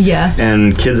Strange. Yeah.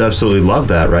 And kids absolutely love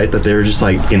that, right? That they're just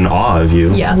like in awe of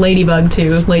you. Yeah, Ladybug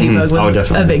too. Ladybug was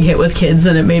a big hit with kids,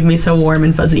 and it made me so warm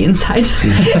and fuzzy inside.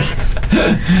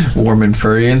 Warm and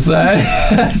furry inside.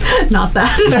 Not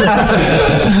that.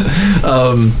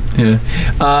 Yeah.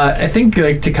 I think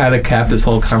like to kind of cap this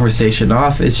whole conversation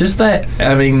off, it's just that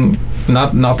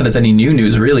not that it's any new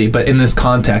news really, but in this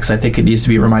context, I think it needs to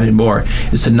be reminded more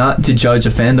is to not to judge a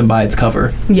fandom by its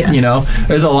cover. Yeah. You know,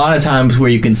 there's a lot of times where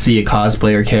you can see a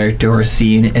cosplay or character or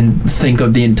scene and think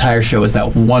of the entire show as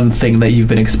that one thing that you've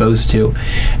been exposed to,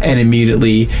 and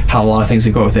immediately how a lot of things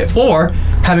can go with it, or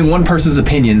having one person's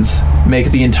opinions make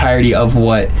the entirety of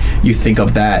what you think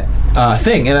of that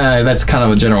thing. And that's kind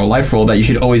of a general life rule that you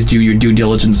should always do your due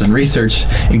diligence and research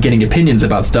and getting opinions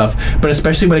about stuff, but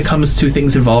especially when it comes to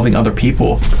things involving other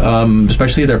people,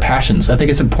 especially their passions. I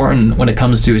think it's important when it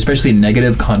comes to especially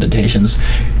negative connotations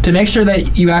to make sure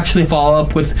that you actually follow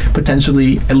up with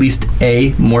potentially at least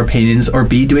A, more opinions, or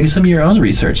B, doing some of your own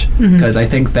research, because I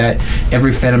think that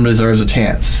every fandom deserves a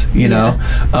chance, you know,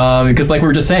 because like we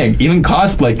were just saying, even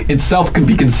cosplay itself can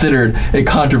be considered a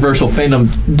controversial fandom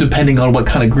depending on what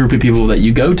kind of group of people that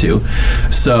you go to.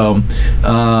 So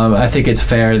I think it's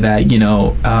fair that, you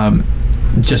know,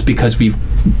 just because we've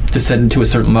descended to a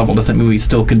certain level doesn't mean we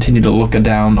still continue to look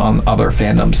down on other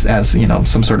fandoms as, you know,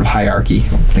 some sort of hierarchy,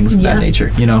 things of that nature,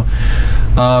 you know.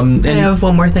 And I have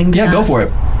one more thing to ask. Go for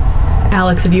it.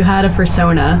 Alex, if you had a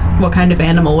fursona, what kind of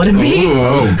animal would it be?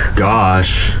 Oh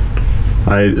gosh.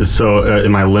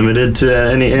 Am I limited to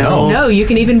any animals? No, you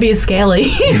can even be a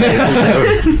scaly.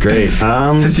 Great.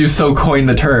 Since you so coined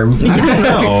the term. I don't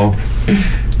know.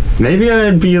 Maybe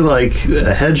I'd be like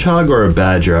a hedgehog or a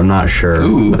badger. I'm not sure.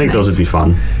 Ooh, I think those would be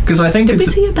fun. Because I think Did we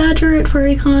see a badger at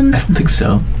FurryCon? I don't think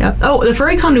so. Yeah. Oh, the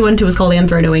FurryCon we went to was called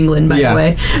Anthro New England, by the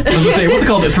way. I was going to say, what's it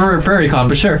called? FurryCon,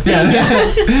 but sure. Yeah.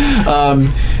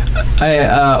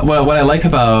 What I like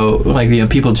about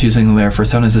people choosing their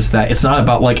personas is that it's not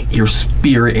about like your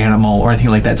spirit animal or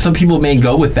anything like that. Some people may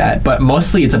go with that, but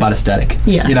mostly it's about aesthetic.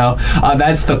 Yeah. You know,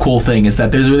 that's the cool thing is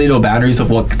that there's really no boundaries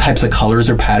of what types of colors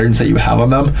or patterns that you have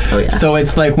on them. Oh, yeah. So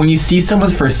it's like when you see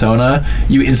someone's persona,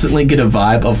 you instantly get a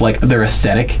vibe of like their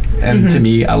aesthetic, and to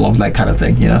me, I love that kind of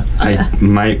thing. You know, I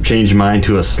might change mine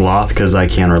to a sloth because I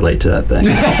can relate to that thing.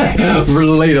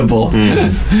 Relatable.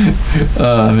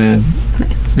 Oh man.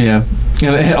 Nice. Yeah.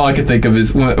 All I can think of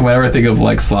is whenever I think of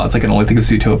like sloths, I can only think of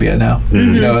Zootopia now.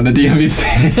 You know, in the DMV.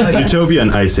 Zootopia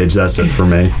and Ice Age, that's it for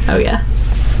me. Oh yeah.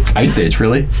 Ice Age,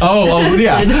 really? Oh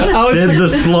yeah. Did the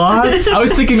sloth? I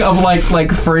was thinking of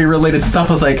like furry related stuff.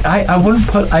 I was like, I wouldn't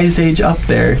put Ice Age up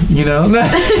there, you know?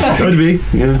 Could be,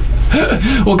 yeah.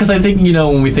 Well, because I think, you know,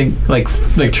 when we think like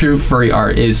true furry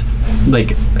art is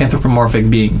like anthropomorphic,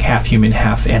 being half human,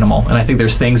 half animal, and I think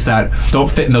there's things that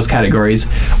don't fit in those categories.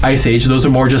 Ice Age, those are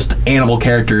more just animal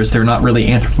characters. They're not really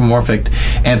anthropomorphic.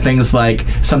 And things like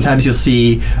sometimes you'll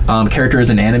see characters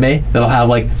in anime that'll have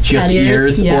like just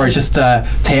ears or just a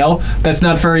tail. That's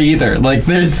not furry either. Like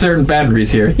there's certain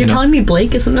boundaries here. You're telling me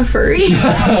Blake isn't a furry?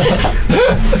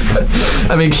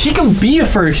 I mean, she can be a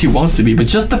furry if she wants to be, but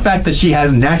just the fact that she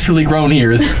has naturally grown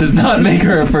ears does not make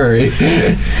her a furry.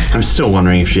 I'm still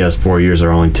wondering if she has 4 ears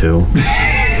or only 2.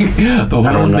 I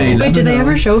don't know. Wait, did they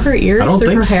ever show her ears? I don't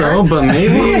think so, but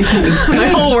maybe. My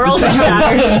whole world is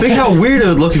shattered. Think how weird it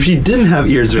would look if she didn't have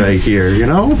ears right here, you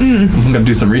know? I'm gonna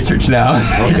do some research now.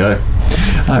 Okay.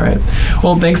 All right.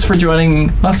 Well, thanks for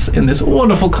joining us in this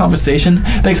wonderful conversation.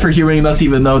 Thanks for hearing us,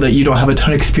 even though that you don't have a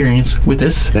ton of experience with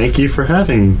this. Thank you for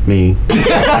having me.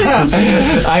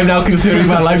 I am now considering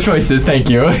my life choices. Thank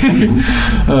you.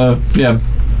 Yeah.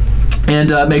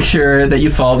 And make sure that you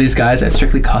follow these guys at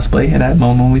Strictly Cosplay and at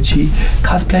Momoichi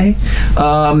Cosplay.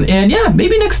 And yeah,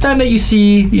 maybe next time that you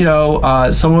see, you know,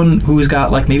 someone who's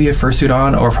got like maybe a fursuit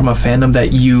on or from a fandom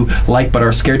that you like but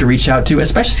are scared to reach out to,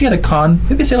 especially at a con,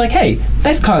 maybe say like, hey,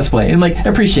 nice cosplay, and like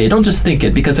appreciate it. Don't just think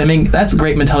it, because I mean, that's a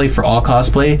great mentality for all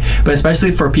cosplay, but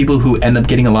especially for people who end up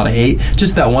getting a lot of hate,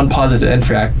 just that one positive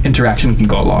interaction can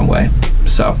go a long way.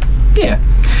 So, yeah.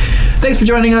 thanks for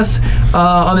joining us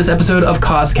on this episode of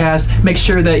Coscast. Make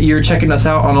sure that you're checking us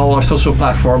out on all our social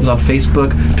platforms on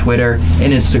Facebook, Twitter,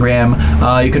 and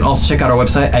Instagram. You can also check out our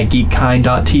website at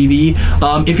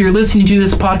geekkind.tv. If you're listening to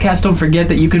this podcast, don't forget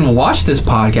that you can watch this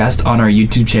podcast on our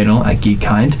YouTube channel at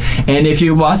Geekkind. And if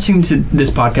you're watching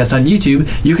this podcast on YouTube,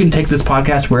 you can take this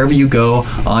podcast wherever you go,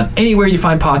 on anywhere you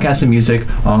find podcasts and music,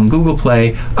 on Google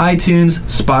Play, iTunes,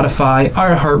 Spotify,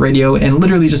 iHeartRadio, and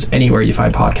literally just anywhere you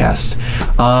find podcasts.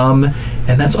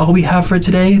 And that's all we have for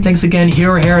today. Thanks again,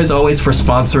 Hero Hair, as always, for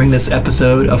sponsoring this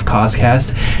episode of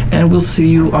Coscast. And we'll see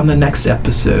you on the next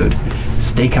episode.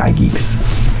 Stay kind, geeks.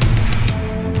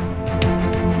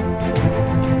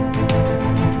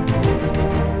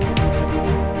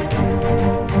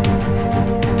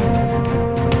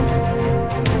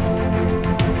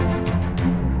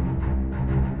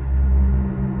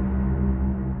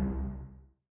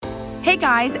 Hey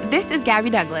guys, this is Gabby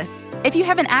Douglas. If you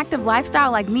have an active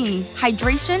lifestyle like me,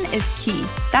 hydration is key.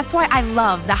 That's why I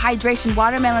love the Hydration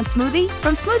Watermelon Smoothie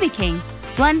from Smoothie King.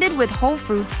 Blended with whole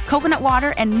fruits, coconut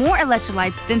water, and more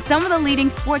electrolytes than some of the leading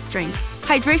sports drinks,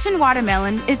 Hydration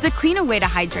Watermelon is the cleaner way to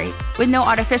hydrate, with no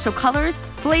artificial colors,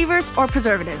 flavors, or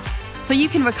preservatives. So you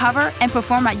can recover and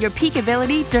perform at your peak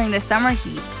ability during the summer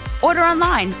heat. Order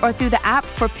online or through the app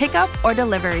for pickup or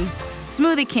delivery.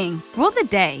 Smoothie King, rule the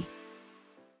day.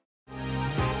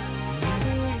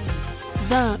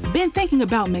 Been thinking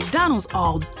about McDonald's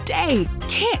all day.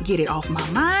 Can't get it off my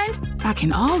mind. I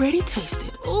can already taste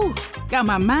it. Ooh, got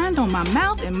my mind on my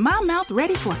mouth and my mouth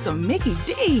ready for some Mickey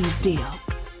D's deal.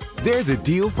 There's a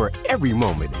deal for every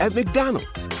moment at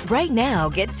McDonald's. Right now,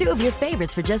 get 2 of your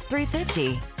favorites for just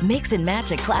 $3.50. Mix and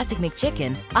match a classic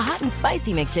McChicken, a hot and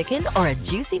spicy McChicken, or a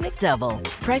juicy McDouble.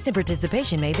 Price and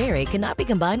participation may vary. Cannot be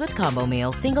combined with combo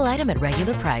meal. Single item at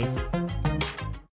regular price.